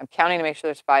 I'm counting to make sure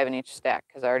there's 5 in each stack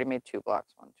because I already made 2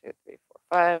 blocks. 1, 2, 3, 4,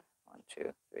 5. 1,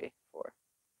 2, 3, 4,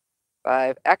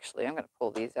 5. Actually, I'm going to pull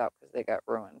these out because they got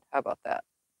ruined. How about that?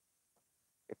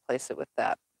 Replace it with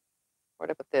that.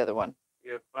 Where'd I put the other one?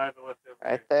 You have 5 left over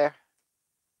Right here. there.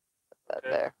 Put that Okay.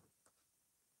 there.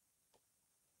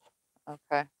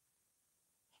 Okay.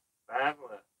 5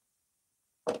 left.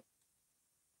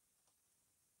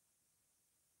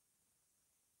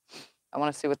 I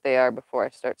want to see what they are before I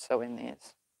start sewing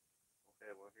these.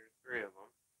 Okay, well, here's 3 of them.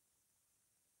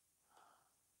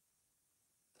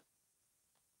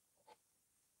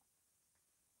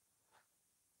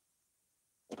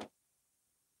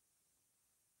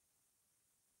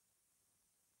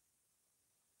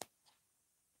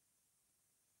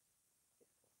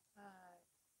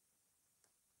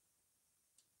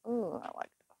 Ooh, I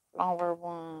like the flower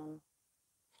one.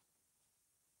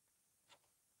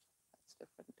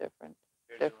 That's different.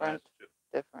 Here's Different. the last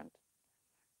 2. Different.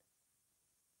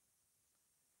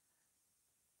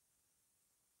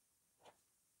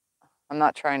 I'm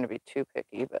not trying to be too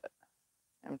picky, but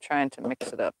I'm trying to mix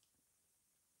it up.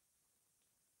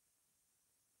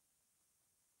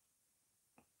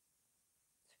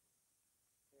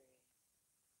 3,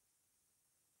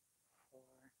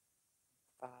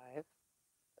 4, 5.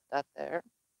 Put that there.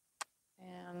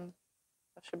 And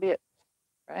that should be it,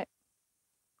 right?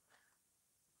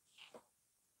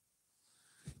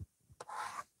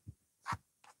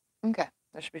 Okay,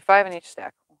 there should be 5 in each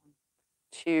stack. 1,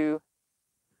 2,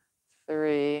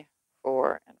 3,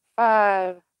 4, and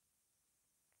 5.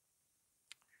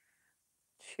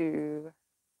 2,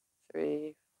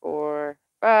 3, 4,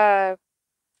 5.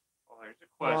 Well, there's a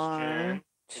question. 1,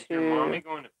 Is 2. your mommy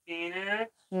going to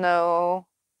Phoenix? No,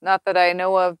 not that I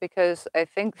know of, because I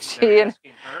think They're she and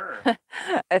asking her.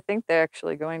 I think they're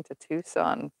actually going to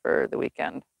Tucson for the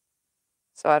weekend.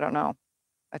 So I don't know.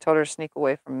 I told her to sneak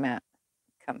away from Matt.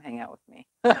 Come hang out with me.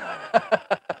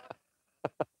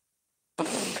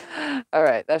 All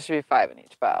right, that should be 5 in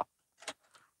each pile.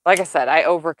 Like I said, I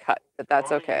overcut, but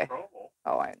that's okay.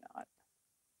 Oh, I know it.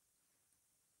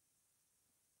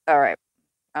 All right,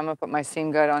 I'm gonna put my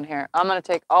seam guide on here. I'm gonna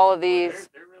take all of these. Well,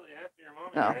 they're really after your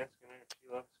mom. No. They're asking her if she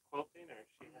loves quilting or if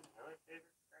she has another favorite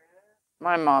craft.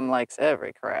 My mom likes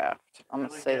every craft. I'm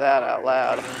gonna say that out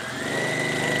loud.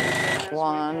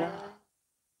 1,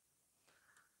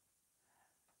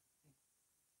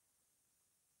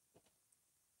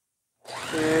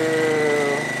 2,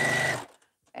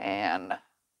 and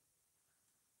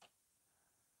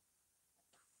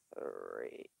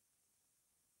 3.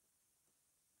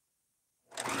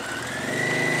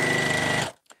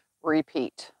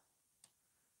 Repeat.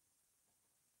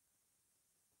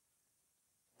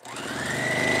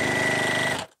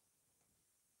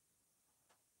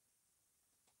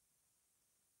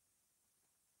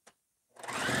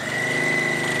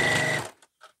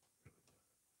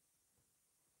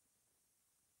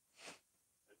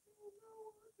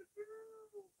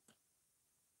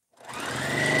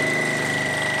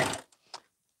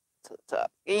 To the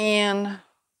top again.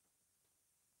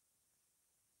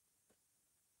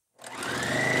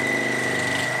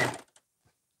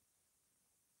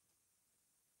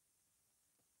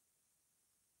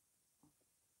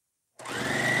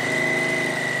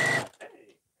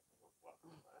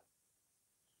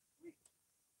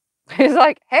 He's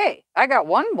like, hey, I got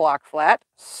 1 block flat.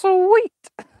 Sweet.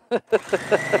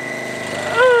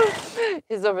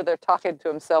 He's over there talking to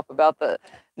himself about the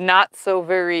not so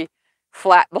very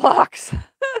flat blocks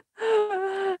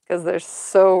because they're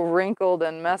so wrinkled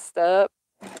and messed up.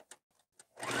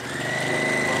 I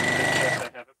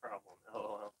have a problem.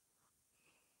 LOL.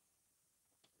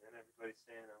 And everybody's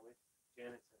saying, I wish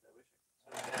Janet said, I wish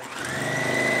I could sew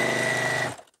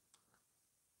that.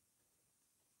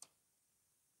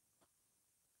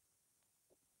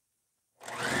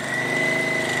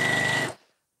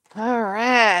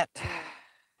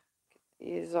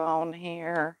 zone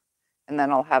here. And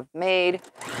then I'll have made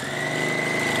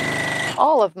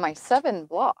all of my 7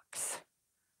 blocks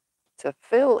to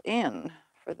fill in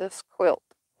for this quilt.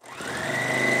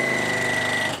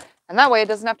 And that way it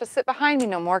doesn't have to sit behind me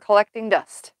no more collecting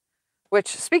dust. Which,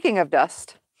 speaking of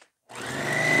dust,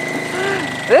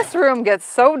 this room gets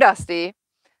so dusty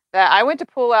that I went to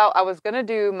pull out, I was going to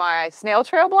do my snail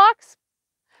trail blocks.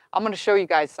 I'm going to show you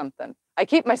guys something. I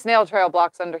keep my snail trail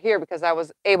blocks under here because I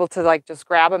was able to like just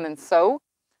grab them and sew.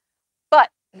 But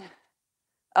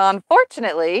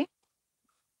unfortunately,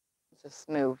 let's just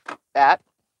move that.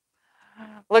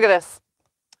 Look at this.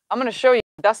 I'm going to show you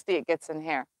how dusty it gets in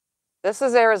here. This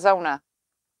is Arizona.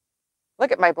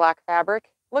 Look at my black fabric.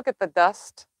 Look at the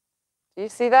dust. Do you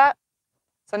see that?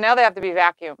 So now they have to be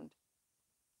vacuumed.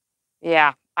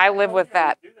 Yeah, I live with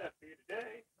that.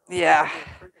 Yeah.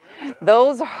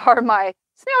 Those are my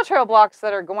snail trail blocks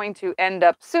that are going to end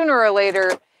up sooner or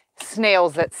later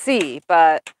snails at sea.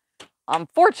 But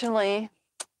unfortunately,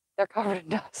 they're covered in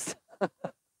dust.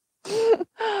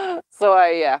 So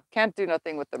I can't do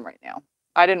nothing with them right now.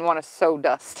 I didn't want to sew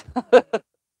dust.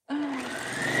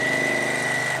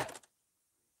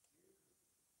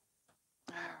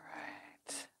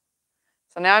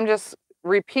 So now I'm just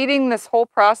repeating this whole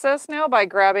process now by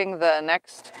grabbing the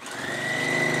next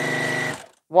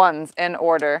ones in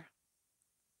order.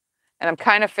 And I'm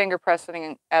kind of finger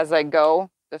pressing as I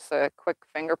go, just a quick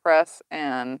finger press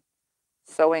and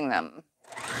sewing them.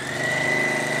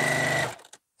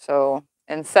 So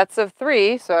in sets of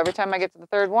 3, so every time I get to the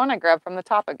 3rd one, I grab from the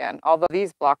top again. Although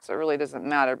these blocks, it really doesn't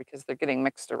matter because they're getting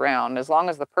mixed around. As long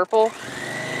as the purple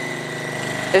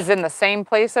is in the same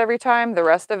place every time, the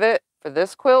rest of it for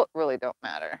this quilt really don't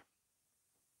matter.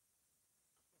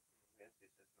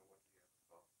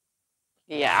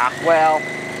 Yeah, well,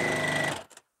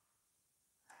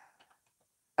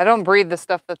 I don't breathe the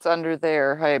stuff that's under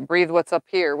there. I breathe what's up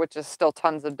here, which is still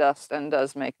tons of dust and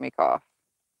does make me cough.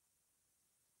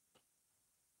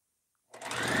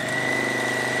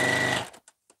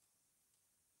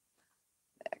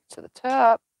 Back to the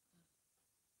top.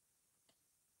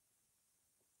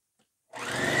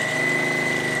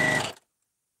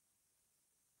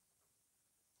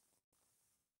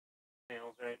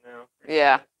 Right now.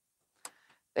 Yeah,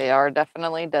 they are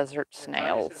definitely desert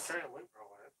snails.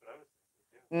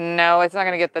 No, it's not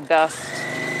going to get the dust.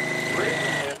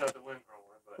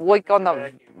 We're going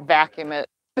to vacuum it.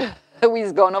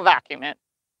 We're going to vacuum it.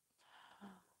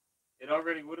 It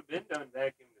already would have been done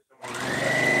vacuumed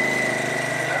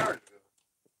hours ago.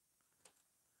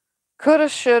 Coulda,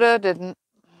 shoulda, didn't.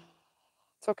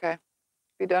 It's okay.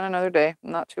 Be done another day.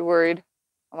 I'm not too worried.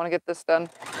 I want to get this done.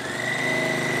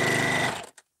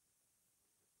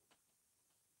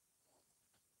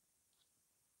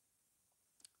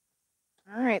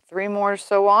 All right, 3 more to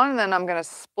sew on, and then I'm going to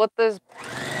split this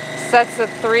sets of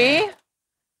 3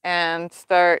 and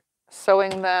start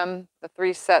sewing them, the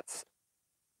 3 sets,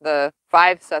 the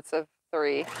 5 sets of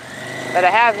 3 that I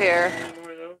have here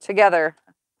together.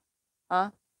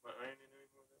 Huh?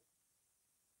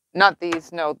 Not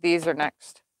these, no, these are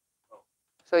next.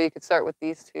 So you could start with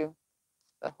these 2,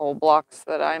 the whole blocks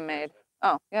that I made.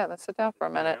 Oh, yeah, let's sit down for a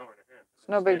minute. It's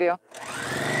no big deal.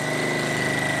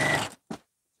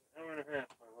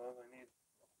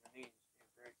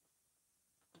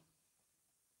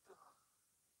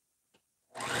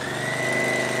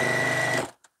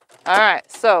 All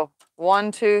right, so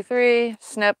 1, 2, 3,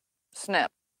 snip,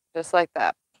 snip, just like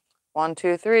that. 1,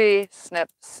 2, 3, snip,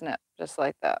 snip, just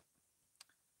like that.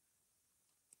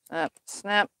 Snip,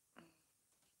 snip,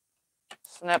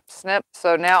 snip, snip.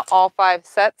 So now all 5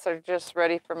 sets are just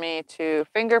ready for me to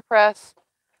finger press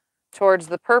towards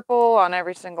the purple on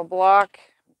every single block,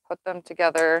 put them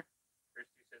together.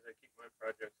 Christy says I keep my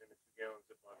projects in a 2-gallon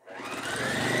Ziploc bag.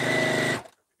 That's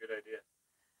a good idea.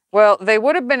 Well, they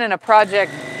would have been in a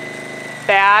project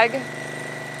bag,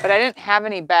 but I didn't have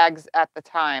any bags at the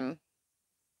time,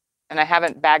 and I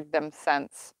haven't bagged them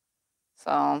since.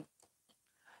 So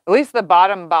at least the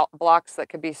bottom blocks that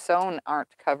could be sewn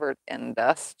aren't covered in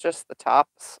dust, just the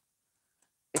tops,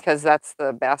 because that's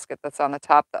the basket that's on the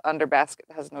top. The under basket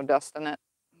has no dust in it,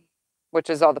 which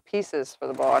is all the pieces for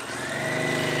the box,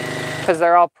 because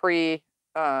they're all pre-cut,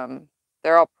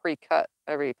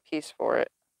 every piece for it.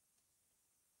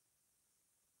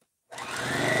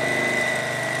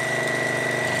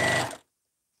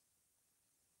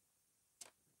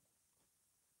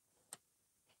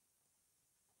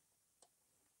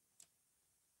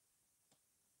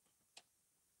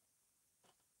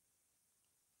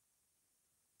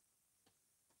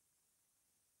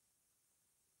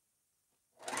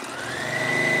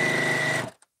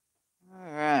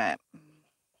 All right.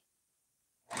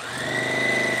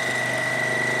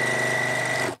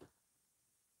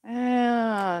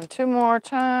 2 more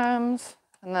times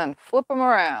and then flip them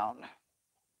around.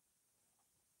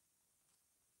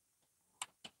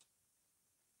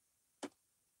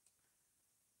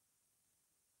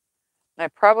 I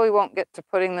probably won't get to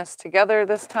putting this together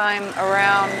this time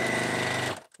around,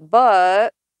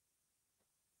 but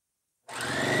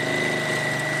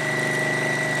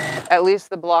at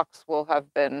least the blocks will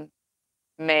have been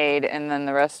made, and then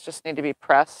the rest just need to be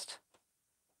pressed.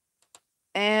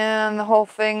 And the whole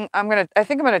thing, I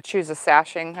think I'm gonna choose a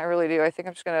sashing. I really do. I think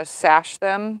I'm just gonna sash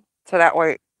them so that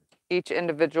way each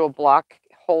individual block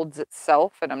holds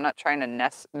itself, and I'm not trying to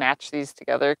match these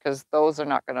together because those are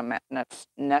not gonna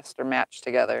nest or match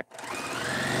together.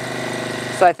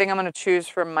 So I think I'm gonna choose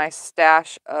from my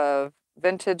stash of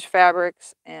vintage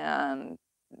fabrics and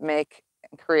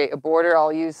create a border.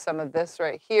 I'll use some of this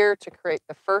right here to create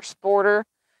the first border,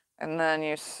 and then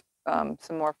use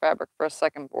some more fabric for a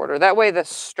second border. That way the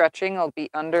stretching will be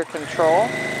under control,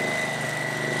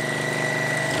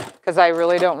 because I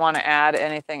really don't want to add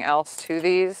anything else to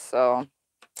these, so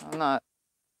I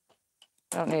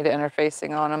don't need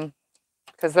interfacing on them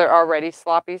because they're already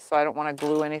sloppy, so I don't want to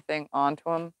glue anything onto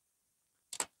them,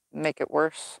 make it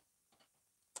worse,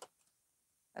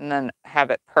 and then have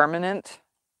it permanent.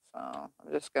 So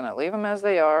I'm just going to leave them as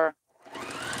they are,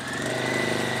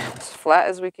 as flat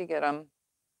as we could get them.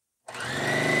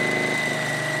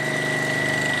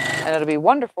 And it'll be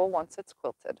wonderful once it's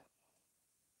quilted.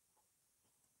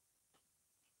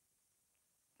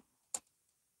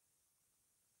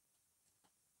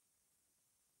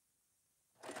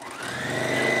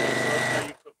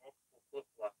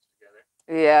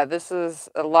 Yeah, this is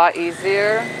a lot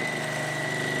easier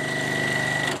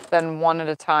than one at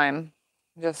a time.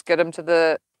 Just get them to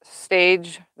the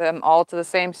stage, them all to the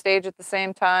same stage at the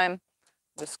same time.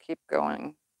 Just keep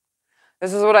going.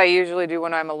 This is what I usually do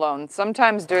when I'm alone.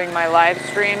 Sometimes during my live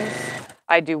streams,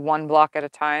 I do one block at a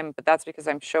time, but that's because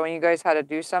I'm showing you guys how to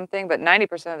do something, but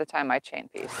 90% of the time I chain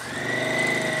piece.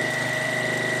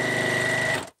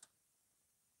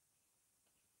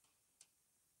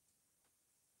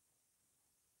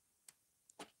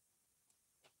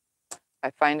 I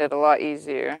find it a lot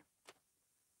easier.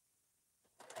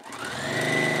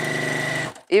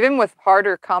 Even with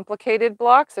harder, complicated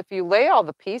blocks, if you lay all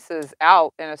the pieces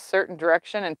out in a certain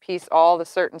direction and piece all the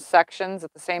certain sections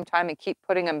at the same time and keep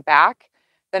putting them back,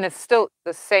 then it's still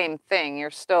the same thing.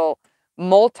 You're still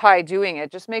multi-doing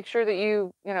it. Just make sure that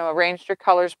you arranged your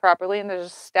colors properly and then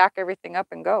just stack everything up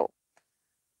and go.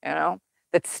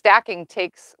 That stacking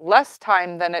takes less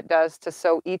time than it does to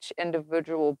sew each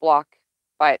individual block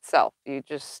by itself. You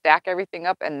just stack everything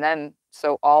up and then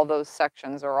sew all those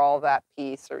sections or all that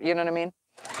piece, or you know what I mean?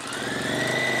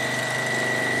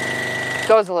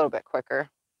 Goes a little bit quicker.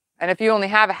 And if you only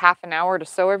have a half an hour to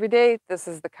sew every day, this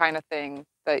is the kind of thing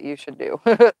that you should do.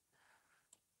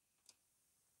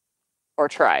 Or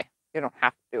try. You don't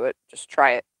have to do it. Just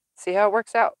try it. See how it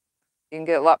works out. You can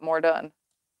get a lot more done.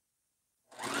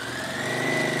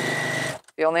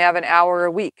 If you only have an hour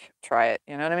a week, try it.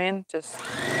 You know what I mean? Just...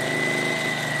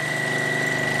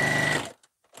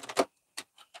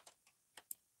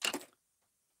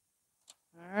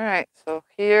 All right, so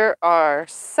here are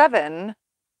 7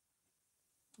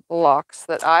 blocks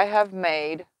that I have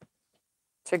made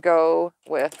to go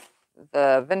with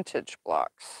the vintage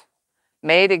blocks.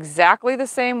 Made exactly the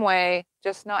same way,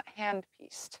 just not hand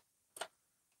pieced.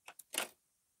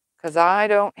 Because I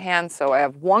don't hand sew. I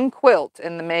have one quilt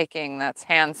in the making that's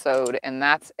hand sewed, and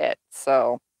that's it.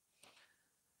 So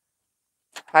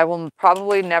I will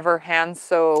probably never hand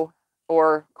sew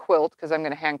or quilt, because I'm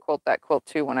going to hand quilt that quilt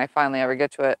too when I finally ever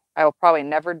get to it. I will probably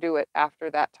never do it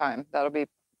after that time.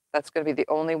 That's going to be the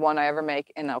only one I ever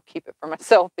make, and I'll keep it for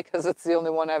myself because it's the only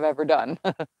one I've ever done.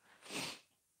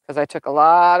 Because I took a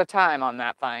lot of time on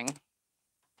that thing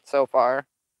so far.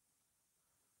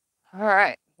 All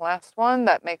right, last one.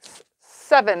 That makes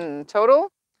 7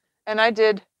 total. And I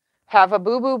did have a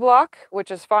boo-boo block, which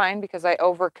is fine because I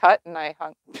overcut and I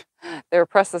hung. They were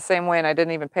pressed the same way and I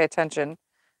didn't even pay attention.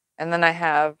 And then I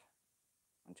have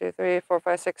 1, 2, 3, 4,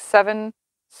 5, 6, 7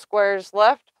 squares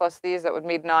left, plus these that would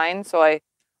make 9. So I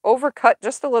overcut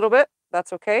just a little bit.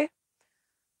 That's okay.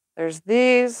 There's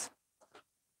these.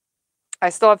 I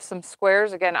still have some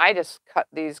squares. Again, I just cut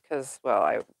these because, well,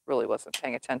 I really wasn't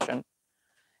paying attention.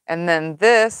 And then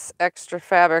this extra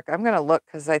fabric, I'm going to look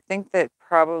because I think that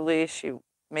probably she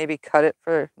maybe cut it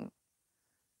to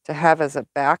have as a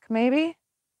back, maybe.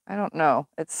 I don't know.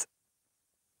 It's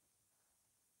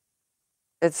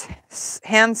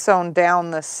hand sewn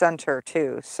down the center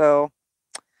too. So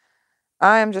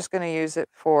I'm just going to use it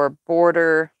for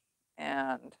border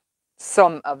and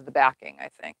some of the backing, I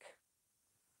think.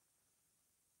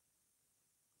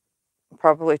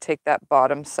 probably take that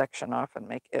bottom section off and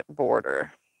make it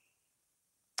border.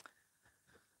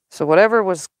 So whatever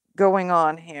was going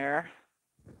on here.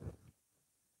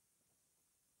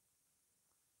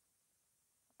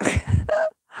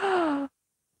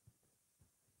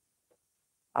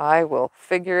 I will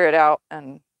figure it out,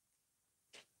 and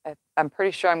I'm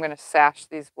pretty sure I'm going to sash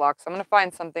these blocks. I'm going to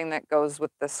find something that goes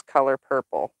with this color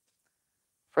purple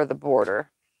for the border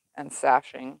and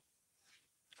sashing.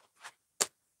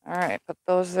 All right, put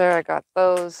those there. I got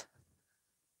those.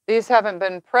 These haven't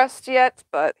been pressed yet,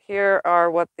 but here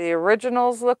are what the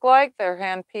originals look like. They're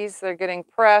hand piece. They're getting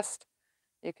pressed.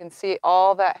 You can see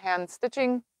all that hand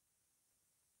stitching.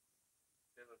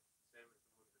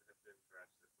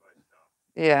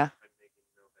 Yeah.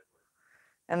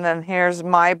 And then here's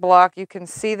my block. You can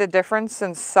see the difference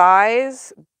in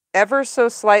size ever so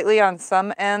slightly on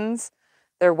some ends.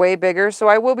 They're way bigger. So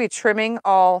I will be trimming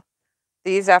all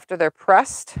these after they're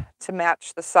pressed to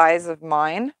match the size of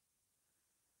mine.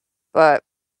 But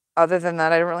other than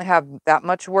that, I don't really have that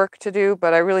much work to do,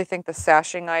 but I really think the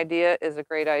sashing idea is a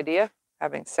great idea,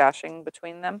 having sashing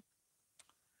between them.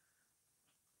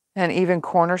 And even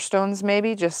cornerstones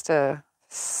maybe, just to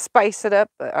spice it up,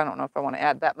 but I don't know if I want to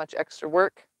add that much extra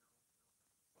work.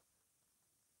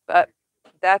 But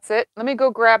that's it. Let me go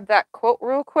grab that quilt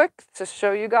real quick to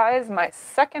show you guys my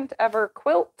second ever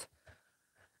quilt.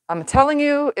 I'm telling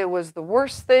you, it was the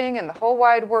worst thing in the whole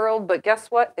wide world, but guess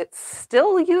what? It's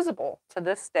still usable to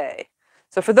this day.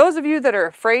 So for those of you that are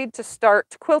afraid to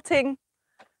start quilting,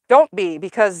 don't be,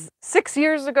 because 6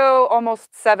 years ago,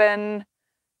 almost 7,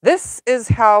 this is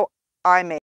how I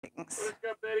make things.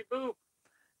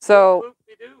 So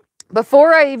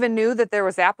before I even knew that there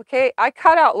was applique, I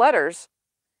cut out letters.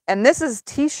 And this is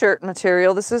t-shirt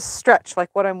material. This is stretch, like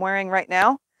what I'm wearing right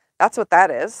now. That's what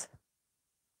that is.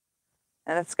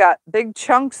 And it's got big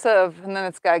chunks of, and then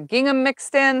it's got gingham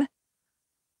mixed in.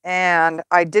 And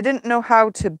I didn't know how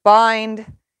to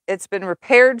bind. It's been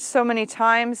repaired so many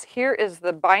times. Here is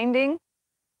the binding.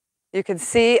 You can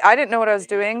see, I didn't know what I was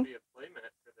doing.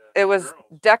 It was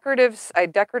decorative. I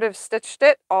decorative stitched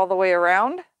it all the way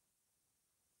around.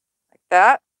 Like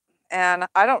that. And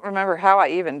I don't remember how I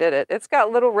even did it. It's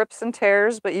got little rips and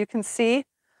tears, but you can see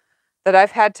that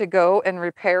I've had to go and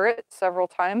repair it several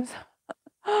times.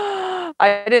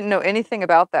 I didn't know anything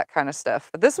about that kind of stuff.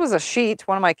 But this was a sheet,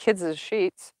 one of my kids'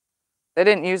 sheets. They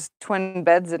didn't use twin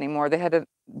beds anymore. They had to,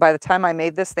 by the time I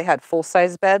made this, they had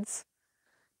full-size beds.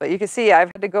 But you can see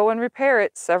I've had to go and repair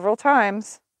it several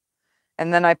times.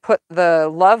 And then I put the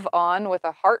love on with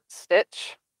a heart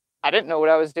stitch. I didn't know what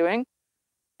I was doing.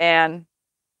 And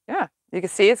yeah, you can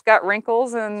see it's got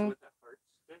wrinkles and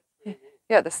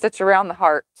yeah, the stitch around the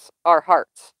hearts are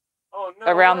hearts. Oh, no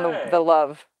around way. the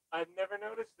love. I've never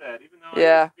noticed that, even though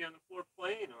yeah. I used to be on the floor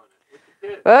playing on it with the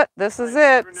kids. But this is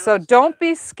it. So don't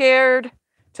be scared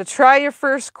to try your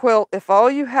first quilt. If all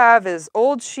you have is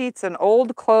old sheets and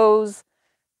old clothes,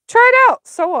 try it out.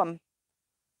 Sew them.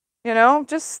 You know,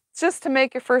 just to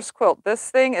make your first quilt. This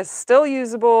thing is still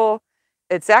usable.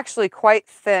 It's actually quite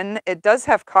thin. It does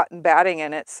have cotton batting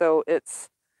in it, so it's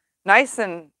nice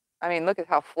and, I mean, look at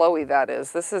how flowy that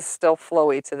is. This is still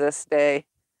flowy to this day,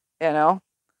 you know.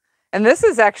 And this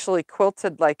is actually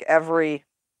quilted like every,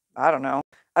 I don't know.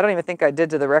 I don't even think I did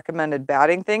to the recommended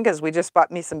batting thing, because we just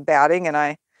bought me some batting and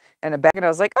a bag, and I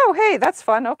was like, oh, hey, that's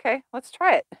fun. Okay, let's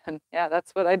try it. And yeah,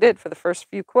 that's what I did for the first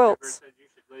few quilts. Said you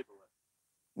should label it.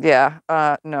 Yeah,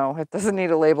 no, it doesn't need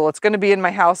a label. It's going to be in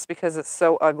my house because it's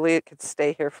so ugly it could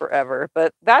stay here forever.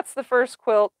 But that's the first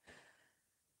quilt.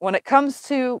 When it comes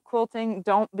to quilting,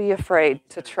 don't be afraid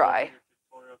to try.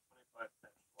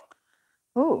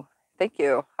 Ooh, thank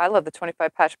you. I love the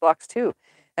 25 patch blocks too.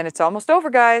 And it's almost over,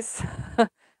 guys.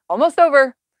 Almost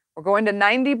over. We're going to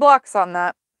 90 blocks on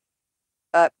that.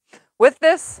 With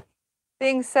this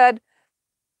being said,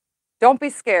 don't be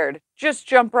scared. Just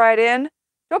jump right in.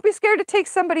 Don't be scared to take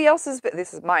somebody else's,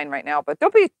 this is mine right now, but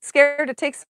don't be scared to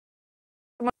take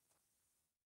someone,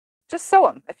 just sew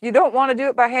them. If you don't want to do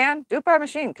it by hand, do it by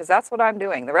machine, because that's what I'm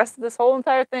doing. The rest of this whole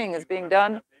entire thing is being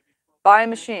done by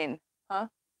machine. Huh?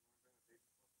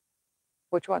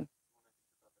 Which one?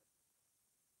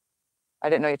 I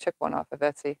didn't know you took one off of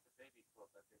Etsy.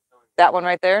 That one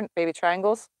right there, baby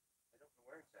triangles?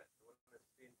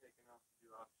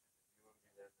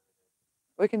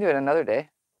 We can do it another day.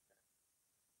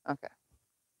 Okay.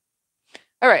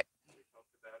 All right.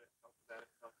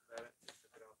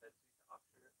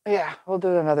 Yeah, we'll do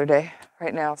it another day.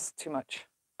 Right now it's too much.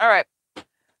 All right.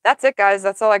 That's it, guys.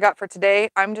 That's all I got for today.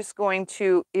 I'm just going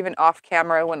to, even off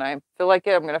camera when I feel like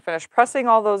it, I'm going to finish pressing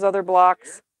all those other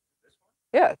blocks.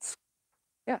 Yeah, it's,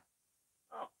 yeah.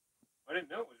 Oh, I didn't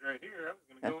know it was right here. I was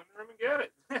going to go in the room and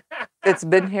get it. It's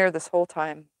been here this whole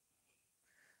time.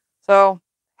 So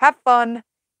have fun.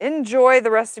 Enjoy the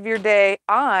rest of your day.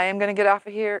 I'm going to get off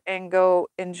of here and go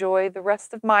enjoy the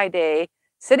rest of my day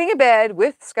sitting in bed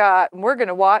with Scott, and we're going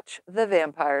to watch The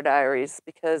Vampire Diaries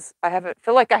because I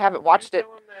feel like I haven't watched it.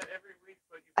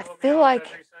 I feel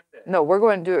like, no, we're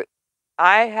going to do it.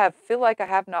 Feel like I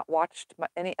have not watched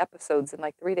any episodes in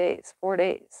like 3 days, 4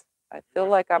 days. I feel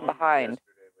like I'm behind.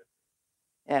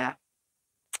 Yeah.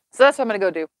 So that's what I'm going to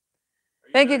go do.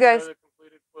 Thank you guys.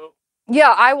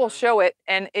 Yeah, I will show it.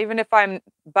 And even if I'm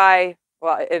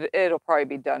it'll probably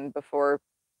be done before.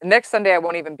 Next Sunday, I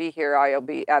won't even be here. I'll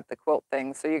be at the quilt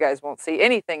thing. So you guys won't see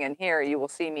anything in here. You will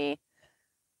see me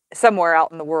somewhere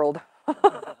out in the world.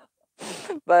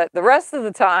 But the rest of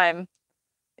the time,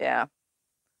 yeah.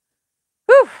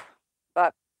 Whew.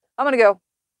 But I'm going to go.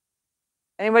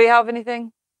 Anybody have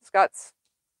anything? Scott's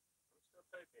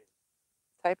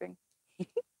typing.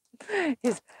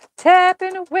 He's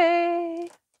tapping away.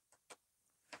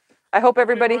 I hope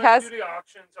everybody has. Do the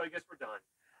auction, so I guess we're done.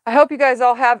 I hope you guys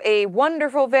all have a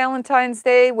wonderful Valentine's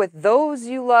Day with those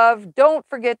you love. Don't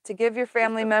forget to give your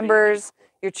family members,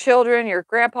 your children, your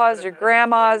grandpas, your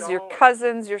grandmas, your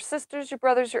cousins, your sisters, your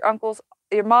brothers, your uncles,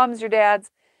 your moms, your dads.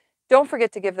 Don't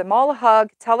forget to give them all a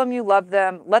hug. Tell them you love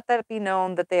them. Let that be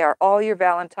known that they are all your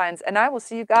Valentines. And I will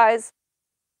see you guys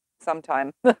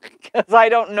sometime because I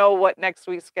don't know what next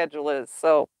week's schedule is.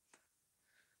 So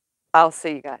I'll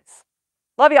see you guys.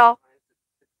 Love y'all.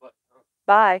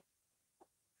 Bye.